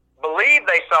people believed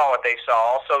they saw what they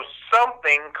saw, so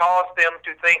something caused them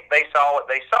to think they saw what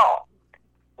they saw.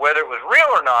 Whether it was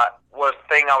real or not was the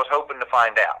thing I was hoping to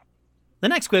find out. The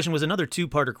next question was another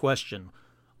two-parter question.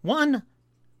 One,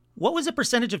 what was the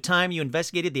percentage of time you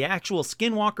investigated the actual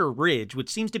Skinwalker Ridge,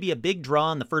 which seems to be a big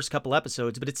draw in the first couple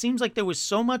episodes, but it seems like there was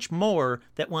so much more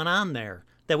that went on there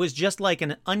that was just like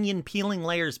an onion peeling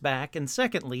layers back? And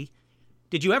secondly,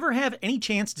 did you ever have any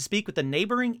chance to speak with the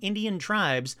neighboring Indian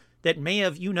tribes that may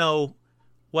have,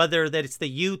 whether that it's the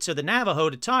Utes or the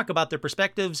Navajo, to talk about their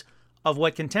perspectives of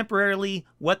what contemporarily,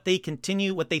 what they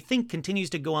think continues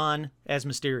to go on as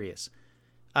mysterious?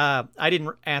 I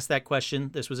didn't ask that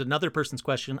question. This was another person's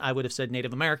question. I would have said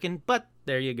Native American, but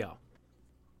there you go.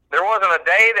 There wasn't a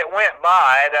day that went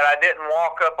by that I didn't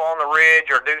walk up on the ridge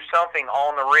or do something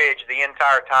on the ridge the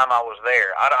entire time I was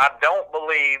there. I don't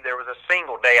believe there was a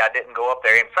single day I didn't go up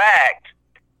there. In fact,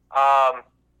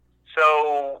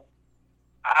 so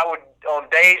I would, on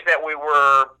days that when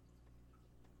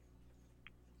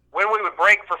we would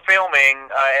break for filming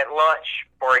at lunch,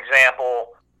 for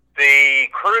example, the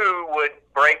crew would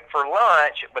break for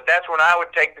lunch, but that's when I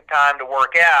would take the time to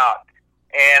work out.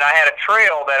 And I had a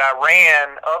trail that I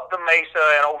ran up the mesa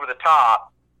and over the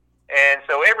top. And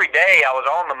so every day I was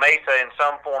on the mesa in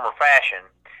some form or fashion.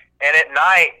 And at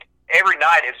night, every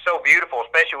night it's so beautiful,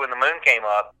 especially when the moon came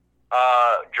up.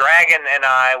 Dragon and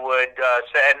I would,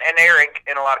 and Eric,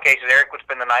 in a lot of cases, Eric would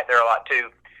spend the night there a lot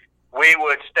too. We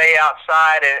would stay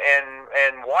outside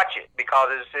and watch it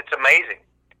because it's amazing.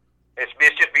 It's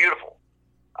just beautiful.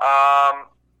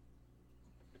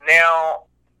 Now,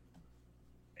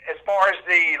 as far as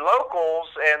the locals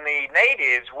and the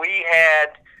natives, we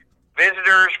had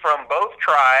visitors from both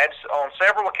tribes on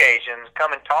several occasions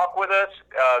come and talk with us,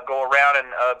 go around and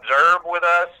observe with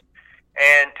us,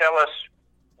 and tell us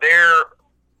their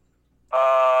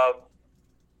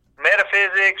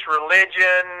metaphysics,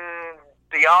 religion,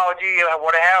 theology,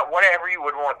 whatever you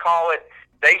would want to call it.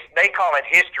 They call it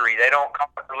history. They don't call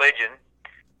it religion.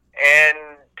 And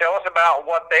tell us about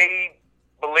what they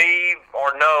believe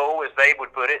or know, as they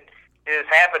would put it, is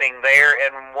happening there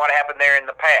and what happened there in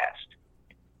the past.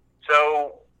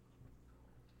 So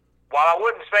while I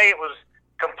wouldn't say it was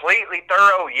completely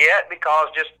thorough yet, because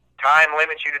just time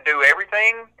limits you to do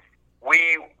everything,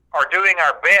 we are doing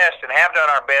our best and have done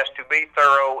our best to be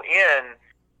thorough in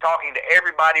talking to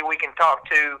everybody we can talk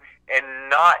to and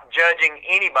not judging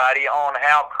anybody on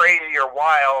how crazy or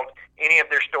wild any of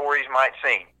their stories might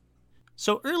seem.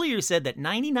 So earlier you said that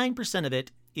 99% of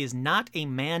it is not a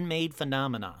man-made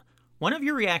phenomena. One of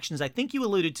your reactions, I think you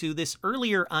alluded to this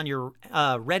earlier on your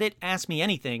Reddit Ask Me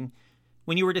Anything,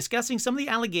 when you were discussing some of the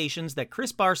allegations that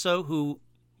Chris Barso, who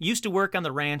used to work on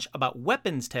the ranch about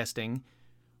weapons testing,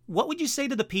 what would you say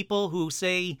to the people who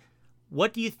say,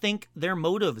 what do you think their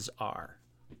motives are?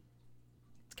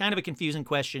 It's kind of a confusing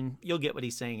question. You'll get what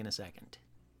he's saying in a second.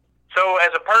 So as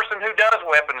a person who does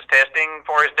weapons testing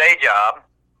for his day job,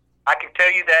 I can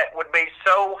tell you that would be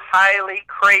so highly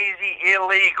crazy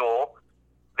illegal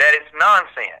that it's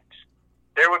nonsense.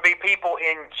 There would be people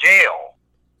in jail.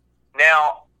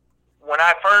 Now, when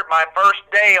my first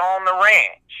day on the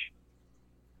ranch,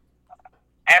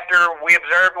 after we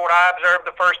observed what I observed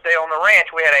the first day on the ranch,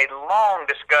 we had a long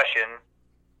discussion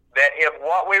that if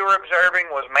what we were observing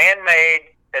was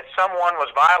man-made, that someone was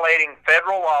violating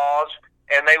federal laws,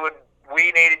 and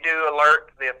we needed to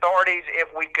alert the authorities if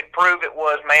we could prove it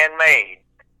was man-made.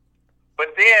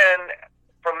 But then,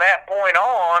 from that point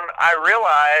on, I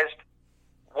realized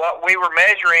what we were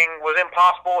measuring was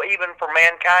impossible even for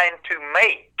mankind to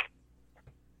make.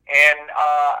 And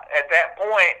at that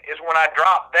point is when I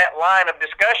dropped that line of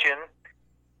discussion,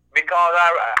 because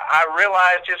I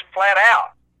realized just flat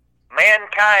out,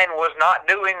 mankind was not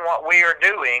doing what we are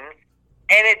doing,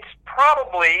 and it's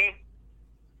probably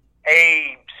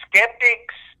a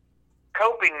skeptic's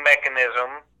coping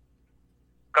mechanism,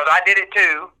 because I did it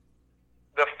too.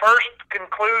 The first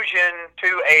conclusion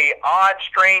to a odd,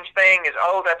 strange thing is,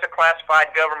 oh, that's a classified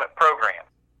government program.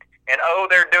 And, oh,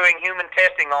 they're doing human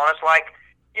testing on us. Like,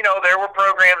 there were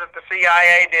programs that the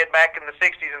CIA did back in the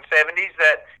 60s and 70s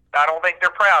that I don't think they're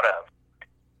proud of.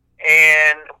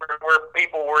 And where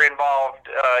people were involved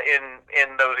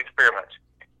in those experiments.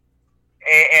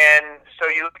 And so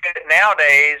you look at it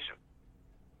nowadays,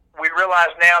 we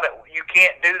realize now that you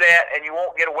can't do that and you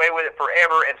won't get away with it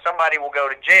forever and somebody will go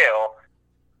to jail.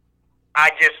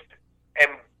 I just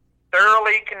am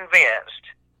thoroughly convinced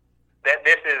that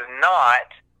this is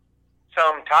not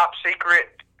some top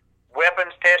secret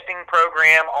weapons testing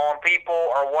program on people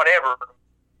or whatever.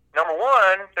 Number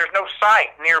one, there's no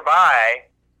site nearby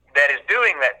that is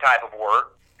doing that type of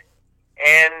work.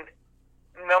 And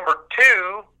number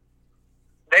two,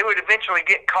 they would eventually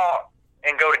get caught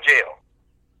and go to jail.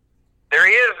 There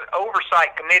is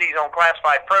oversight committees on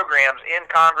classified programs in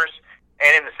Congress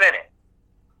and in the Senate.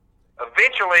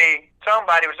 Eventually,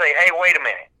 somebody would say, hey, wait a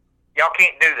minute. Y'all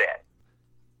can't do that.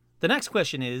 The next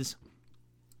question is,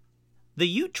 the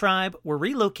Ute tribe were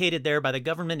relocated there by the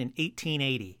government in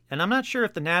 1880, and I'm not sure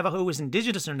if the Navajo was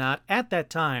indigenous or not at that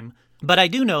time, but I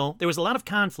do know there was a lot of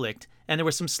conflict, and there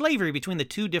was some slavery between the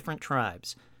two different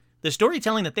tribes. The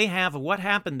storytelling that they have of what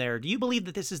happened there, do you believe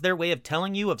that this is their way of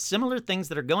telling you of similar things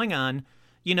that are going on?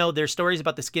 Their stories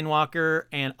about the skinwalker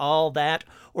and all that,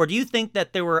 or do you think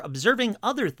that they were observing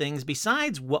other things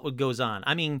besides what goes on?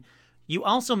 I mean, you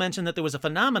also mentioned that there was a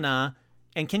phenomena,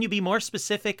 and can you be more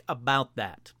specific about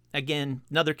that? Again,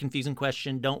 another confusing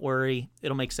question. Don't worry.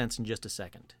 It'll make sense in just a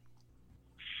second.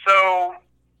 So,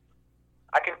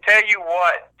 I can tell you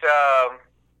what,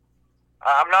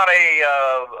 I'm not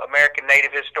a American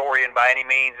Native historian by any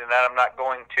means, and I'm not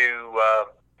going to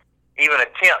even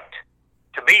attempt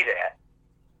to be that.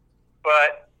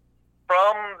 But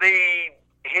from the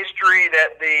history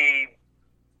that the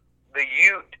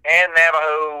Ute and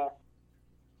Navajo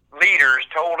leaders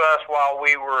told us while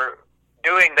we were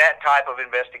doing that type of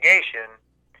investigation,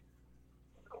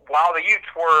 while the Utes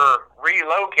were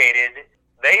relocated,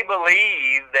 they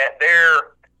believed that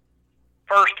their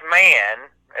first man,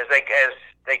 as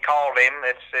they called him,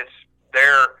 it's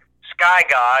their sky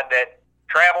god that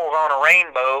travels on a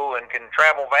rainbow and can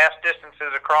travel vast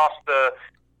distances across the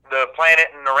planet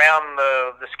and around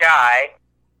the sky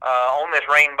on this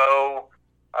rainbow.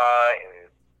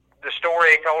 The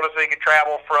story told us they could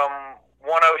travel from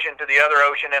one ocean to the other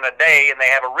ocean in a day, and they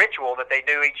have a ritual that they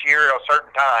do each year at a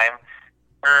certain time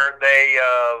where they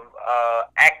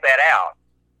act that out.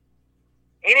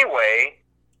 Anyway,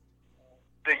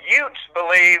 the Utes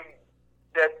believe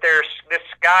that there's this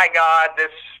sky god,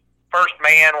 this first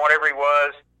man, whatever he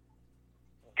was,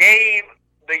 gave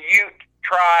the Ute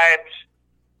tribes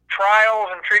trials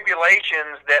and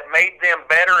tribulations that made them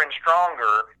better and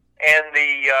stronger, and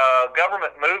the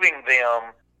government moving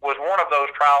them was one of those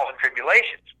trials and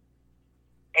tribulations.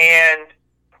 And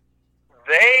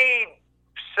they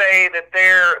say that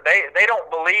they don't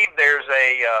believe there's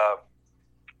a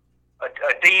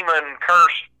demon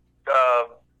cursed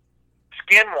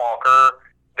skinwalker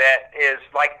that is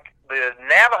like the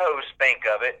Navajos think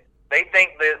of it. They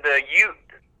think the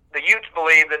Utes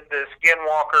believe that the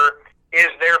skinwalker is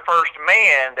their first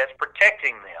man that's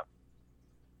protecting them,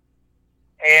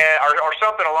 and or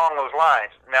something along those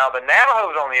lines. Now the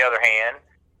Navajos, on the other hand,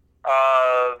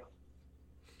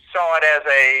 saw it as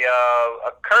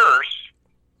a curse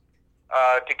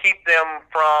to keep them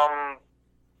from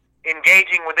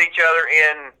engaging with each other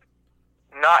in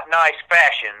not nice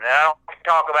fashion. And I don't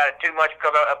talk about it too much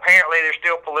because apparently there's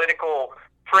still political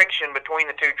friction between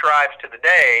the two tribes to the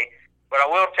day. But I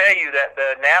will tell you that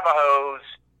the Navajos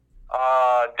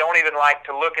don't even like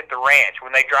to look at the ranch.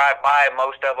 When they drive by,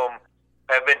 most of them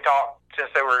have been taught since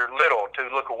they were little to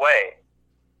look away.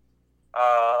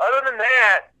 Other than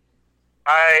that,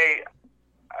 I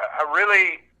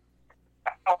really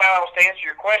I don't know how else to answer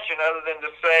your question other than to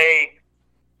say,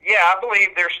 yeah, I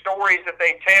believe their stories that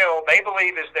they tell, they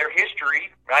believe is their history.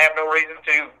 I have no reason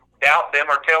to doubt them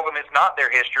or tell them it's not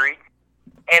their history.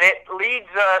 And it leads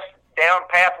us down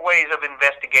pathways of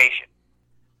investigation.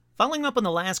 Following up on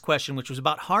the last question, which was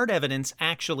about hard evidence,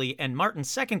 actually, and Martin's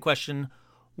second question,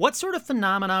 what sort of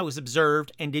phenomena was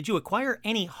observed, and did you acquire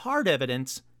any hard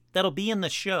evidence that'll be in the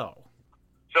show?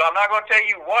 So I'm not going to tell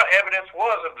you what evidence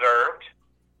was observed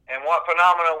and what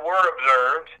phenomena were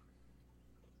observed,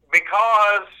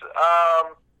 because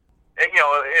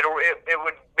it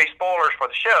would be spoilers for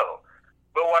the show.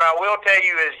 But what I will tell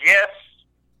you is, yes,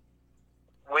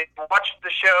 when you watch the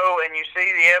show and you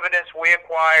see the evidence we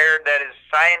acquired that is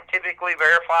scientifically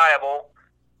verifiable,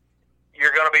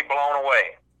 you're going to be blown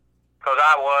away. Because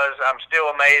I'm still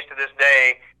amazed to this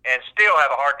day and still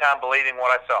have a hard time believing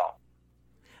what I saw.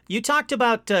 You talked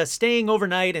about staying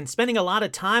overnight and spending a lot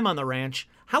of time on the ranch.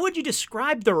 How would you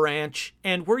describe the ranch,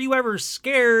 and were you ever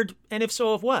scared, and if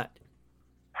so, of what?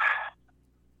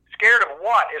 Scared of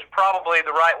what is probably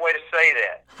the right way to say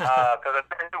that, because I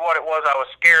didn't know what it was I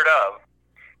was scared of.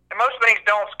 And most things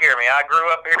don't scare me. I grew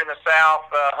up here in the South,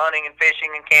 hunting and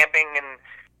fishing and camping and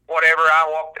whatever. I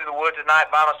walk through the woods at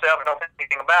night by myself and don't think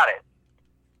anything about it.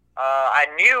 I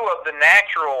knew of the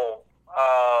natural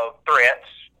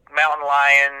threats, mountain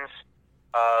lions,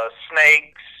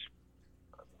 snakes,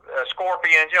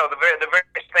 scorpions, the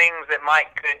various things that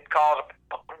could cause a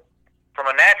problem from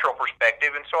a natural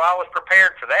perspective, and so I was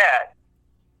prepared for that.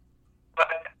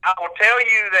 But I will tell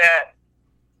you that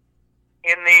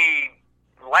in the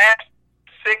last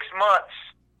 6 months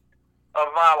of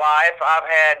my life, I've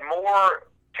had more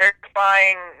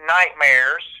terrifying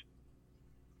nightmares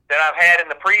than I've had in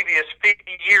the previous 50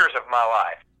 years of my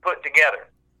life put together.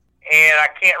 And I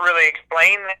can't really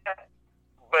explain that,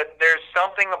 but there's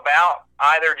something about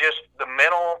either just the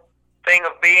mental thing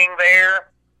of being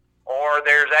there, or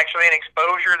there's actually an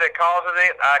exposure that causes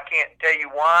it. I can't tell you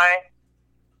why,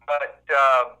 but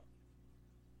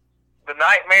the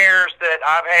nightmares that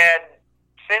I've had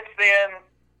since then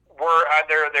were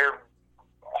they're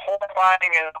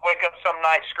horrifying, and I wake up some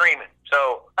night screaming.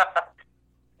 So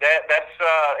that's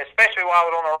especially while I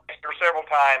was on the ranch, there were several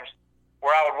times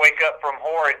where I would wake up from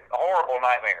horrible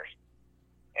nightmares.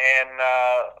 And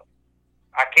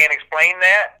I can't explain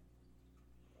that,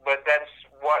 but that's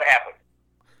what happened.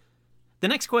 The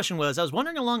next question was, I was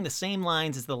wondering along the same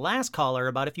lines as the last caller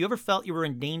about if you ever felt you were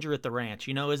in danger at the ranch.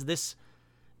 Is this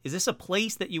a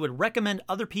place that you would recommend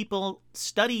other people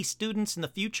study students in the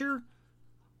future?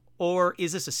 Or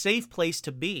is this a safe place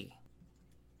to be?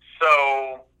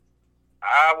 So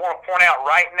I want to point out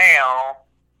right now,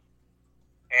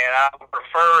 and I would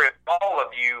prefer if all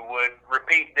of you would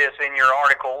repeat this in your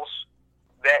articles,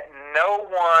 that no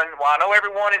one, while I know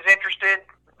everyone is interested,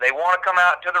 they want to come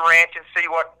out to the ranch and see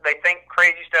what they think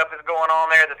crazy stuff is going on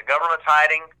there that the government's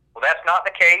hiding. Well, that's not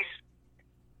the case.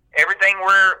 Everything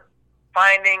we're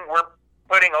finding, we're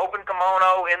putting open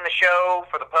kimono in the show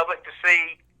for the public to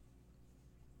see.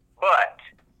 But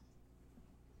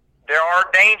there are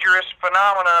dangerous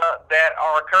phenomena that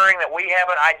are occurring that we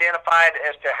haven't identified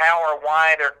as to how or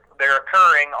why they're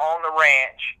occurring on the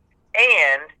ranch.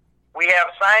 And we have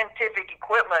scientific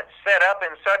equipment set up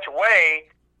in such a way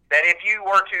that if you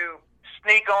were to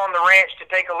sneak on the ranch to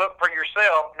take a look for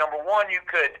yourself, number one, you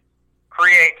could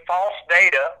create false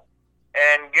data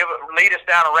and lead us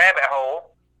down a rabbit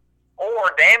hole,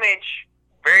 or damage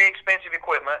very expensive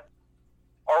equipment,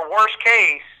 or worst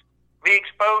case, be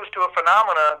exposed to a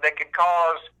phenomena that could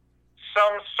cause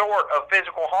some sort of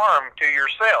physical harm to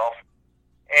yourself,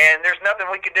 and there's nothing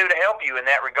we could do to help you in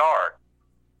that regard.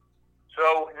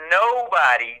 So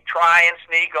anybody try and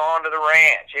sneak onto the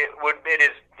ranch.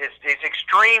 It's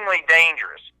extremely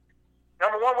dangerous.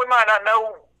 Number one, we might not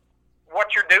know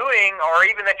what you're doing, or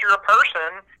even that you're a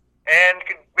person, and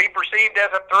could be perceived as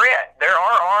a threat. There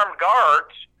are armed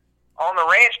guards on the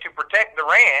ranch to protect the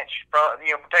ranch, from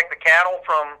protect the cattle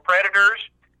from predators,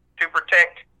 to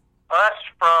protect us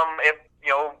from if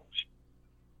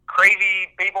crazy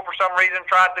people for some reason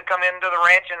tried to come into the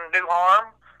ranch and do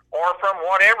harm, or from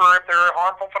whatever, if there are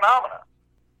harmful phenomena.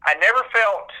 I never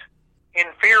felt in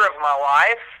fear of my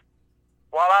life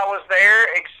while I was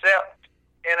there, except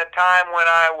in a time when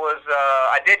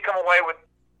I did come away with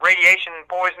radiation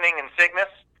poisoning and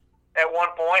sickness at one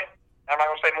point. I'm not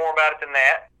going to say more about it than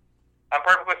that. I'm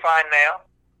perfectly fine now.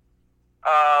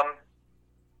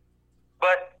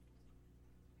 But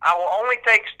I will only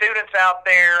take students out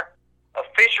there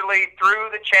officially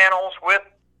through the channels, with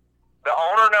the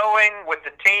owner knowing, with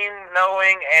the team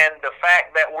knowing, and the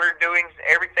fact that we're doing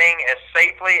everything as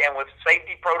safely and with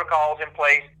safety protocols in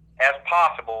place as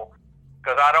possible,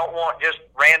 because I don't want just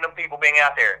random people being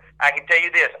out there. I can tell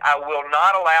you this: I will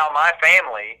not allow my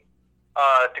family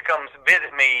to come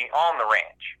visit me on the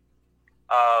ranch.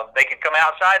 They could come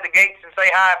outside the gates and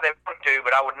say hi if they want to,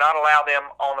 but I would not allow them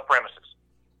on the premises.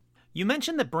 You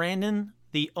mentioned that Brandon,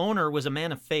 the owner, was a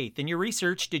man of faith. In your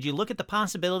research, did you look at the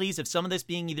possibilities of some of this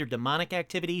being either demonic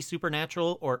activity,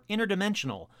 supernatural, or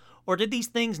interdimensional? Or did these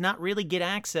things not really get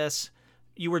access?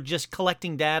 You were just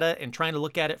collecting data and trying to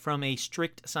look at it from a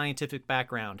strict scientific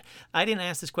background. I didn't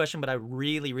ask this question, but I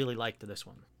really, really liked this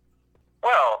one.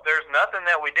 Well, there's nothing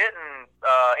that we didn't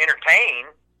entertain.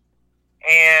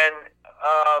 And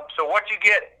so what you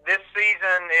get this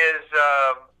season is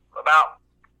about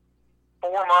 4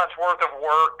 months worth of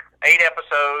work, 8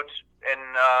 episodes in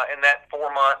that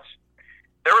 4 months.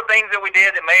 There were things that we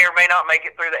did that may or may not make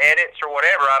it through the edits or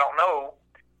whatever, I don't know.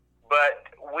 But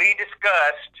we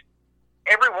discussed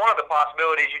every one of the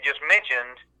possibilities you just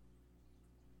mentioned.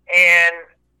 And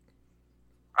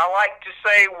I like to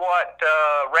say what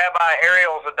Rabbi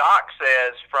Ariel Zadok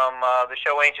says from the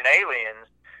show Ancient Aliens.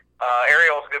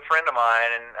 Ariel's a good friend of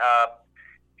mine, and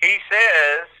he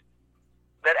says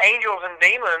that angels and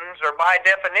demons are by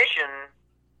definition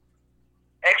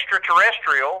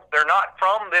extraterrestrial. They're not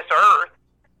from this earth.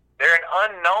 They're an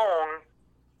unknown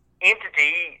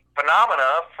entity,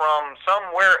 phenomena from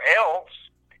somewhere else.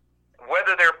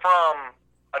 Whether they're from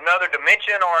another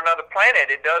dimension or another planet,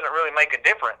 it doesn't really make a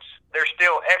difference. They're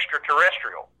still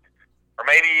extraterrestrial. Or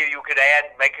maybe you could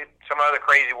make it some other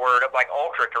crazy word up like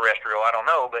ultra-terrestrial, I don't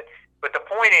know. But the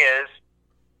point is,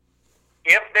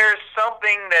 if there's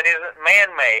something that isn't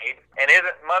man-made and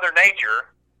isn't Mother Nature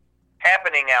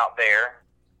happening out there,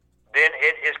 then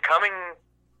it is coming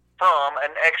from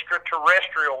an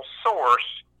extraterrestrial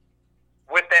source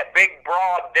with that big,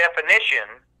 broad definition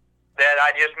that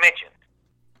I just mentioned.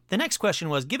 The next question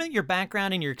was, given your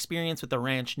background and your experience with the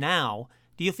ranch now,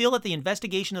 do you feel that the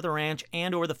investigation of the ranch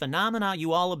and or the phenomena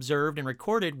you all observed and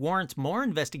recorded warrants more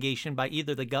investigation by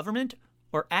either the government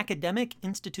or academic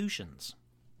institutions?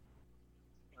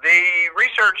 The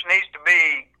research needs to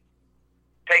be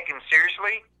taken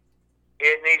seriously.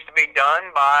 It needs to be done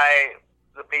by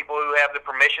the people who have the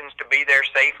permissions to be there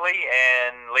safely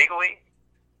and legally.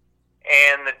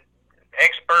 And the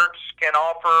experts can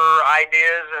offer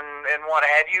ideas and what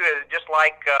have you. Just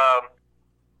like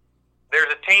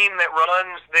there's a team that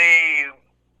runs the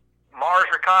Mars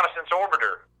Reconnaissance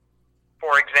Orbiter,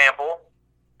 for example,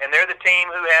 and they're the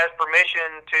team who has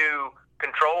permission to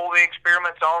control the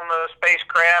experiments on the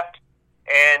spacecraft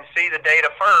and see the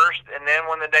data first, and then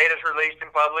when the data is released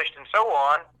and published and so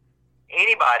on,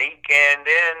 anybody can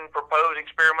then propose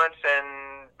experiments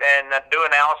and do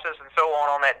analysis and so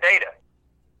on that data.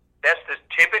 That's the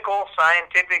typical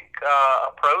scientific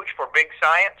approach for big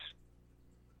science,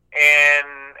 and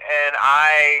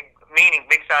meaning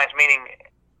big science, meaning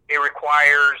it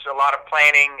requires a lot of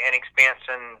planning and expense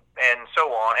and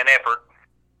so on, and effort.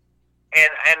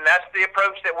 And that's the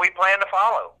approach that we plan to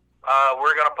follow.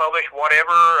 We're going to publish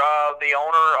whatever the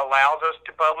owner allows us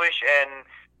to publish, and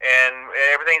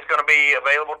everything's going to be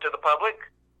available to the public.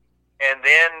 And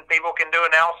then people can do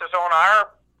analysis on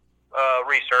our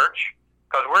research,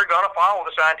 because we're going to follow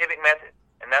the scientific method,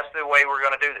 and that's the way we're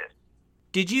going to do this.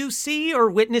 Did you see or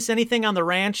witness anything on the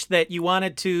ranch that you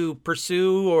wanted to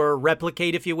pursue or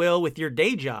replicate, if you will, with your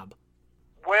day job?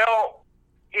 Well,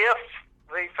 if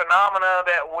the phenomena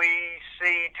that we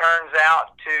see turns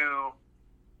out to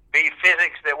be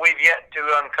physics that we've yet to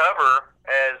uncover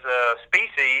as a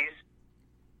species,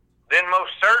 then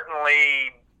most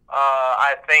certainly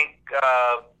I think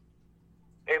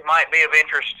it might be of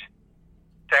interest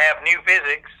to have new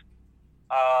physics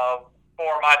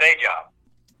for my day job.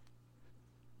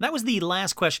 That was the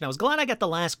last question. I was glad I got the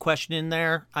last question in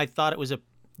there. I thought it was a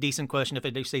decent question, if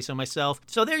I do say so myself.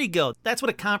 So there you go. That's what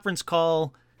a conference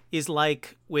call is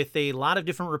like, with a lot of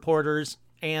different reporters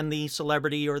and the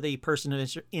celebrity or the person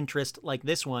of interest like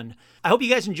this one. I hope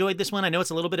you guys enjoyed this one. I know it's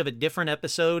a little bit of a different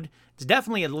episode. It's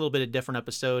definitely a little bit of a different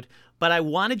episode, but I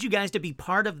wanted you guys to be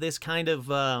part of this kind of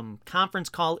conference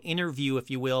call interview, if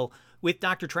you will, with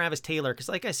Dr. Travis Taylor. Because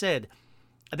like I said,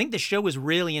 I think the show was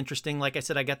really interesting. Like I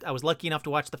said, I was lucky enough to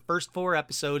watch the first 4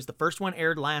 episodes. The first one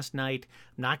aired last night.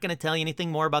 I'm not going to tell you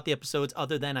anything more about the episodes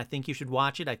other than I think you should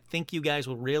watch it. I think you guys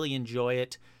will really enjoy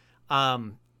it.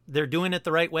 They're doing it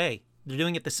the right way. They're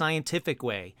doing it the scientific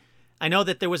way. I know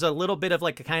that there was a little bit of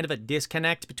like a kind of a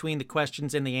disconnect between the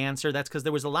questions and the answer. That's because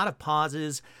there was a lot of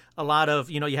pauses, a lot of,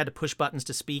 you had to push buttons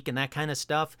to speak and that kind of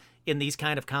stuff in these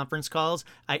kind of conference calls.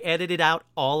 I edited out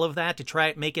all of that to try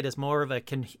and make it as more of a,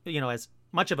 as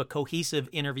much of a cohesive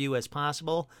interview as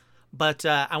possible. But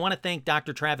I want to thank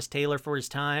Dr. Travis Taylor for his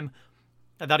time.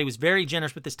 I thought he was very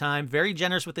generous with his time, very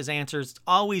generous with his answers. It's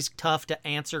always tough to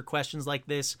answer questions like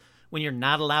this when you're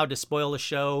not allowed to spoil a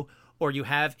show, or you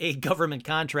have a government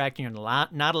contract and you're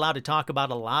not allowed to talk about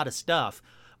a lot of stuff.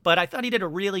 But I thought he did a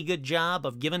really good job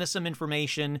of giving us some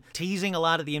information, teasing a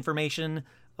lot of the information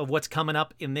of what's coming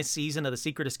up in this season of The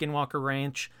Secret of Skinwalker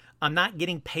Ranch. I'm not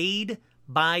getting paid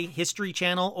by History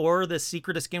Channel or The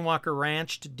Secret of Skinwalker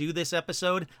Ranch to do this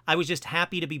episode. I was just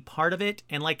happy to be part of it.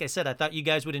 And like I said, I thought you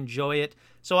guys would enjoy it.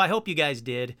 So I hope you guys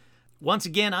did. Once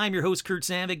again, I'm your host, Kurt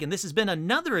Sandvik, and this has been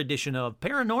another edition of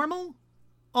Paranormal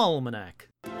Almanac.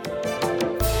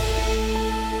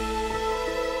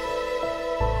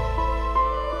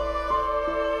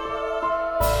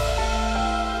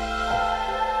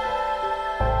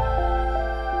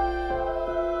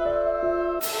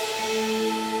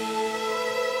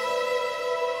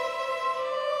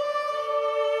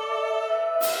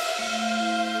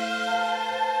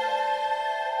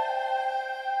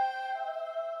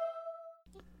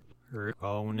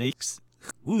 Onyx,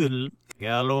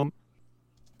 Galom,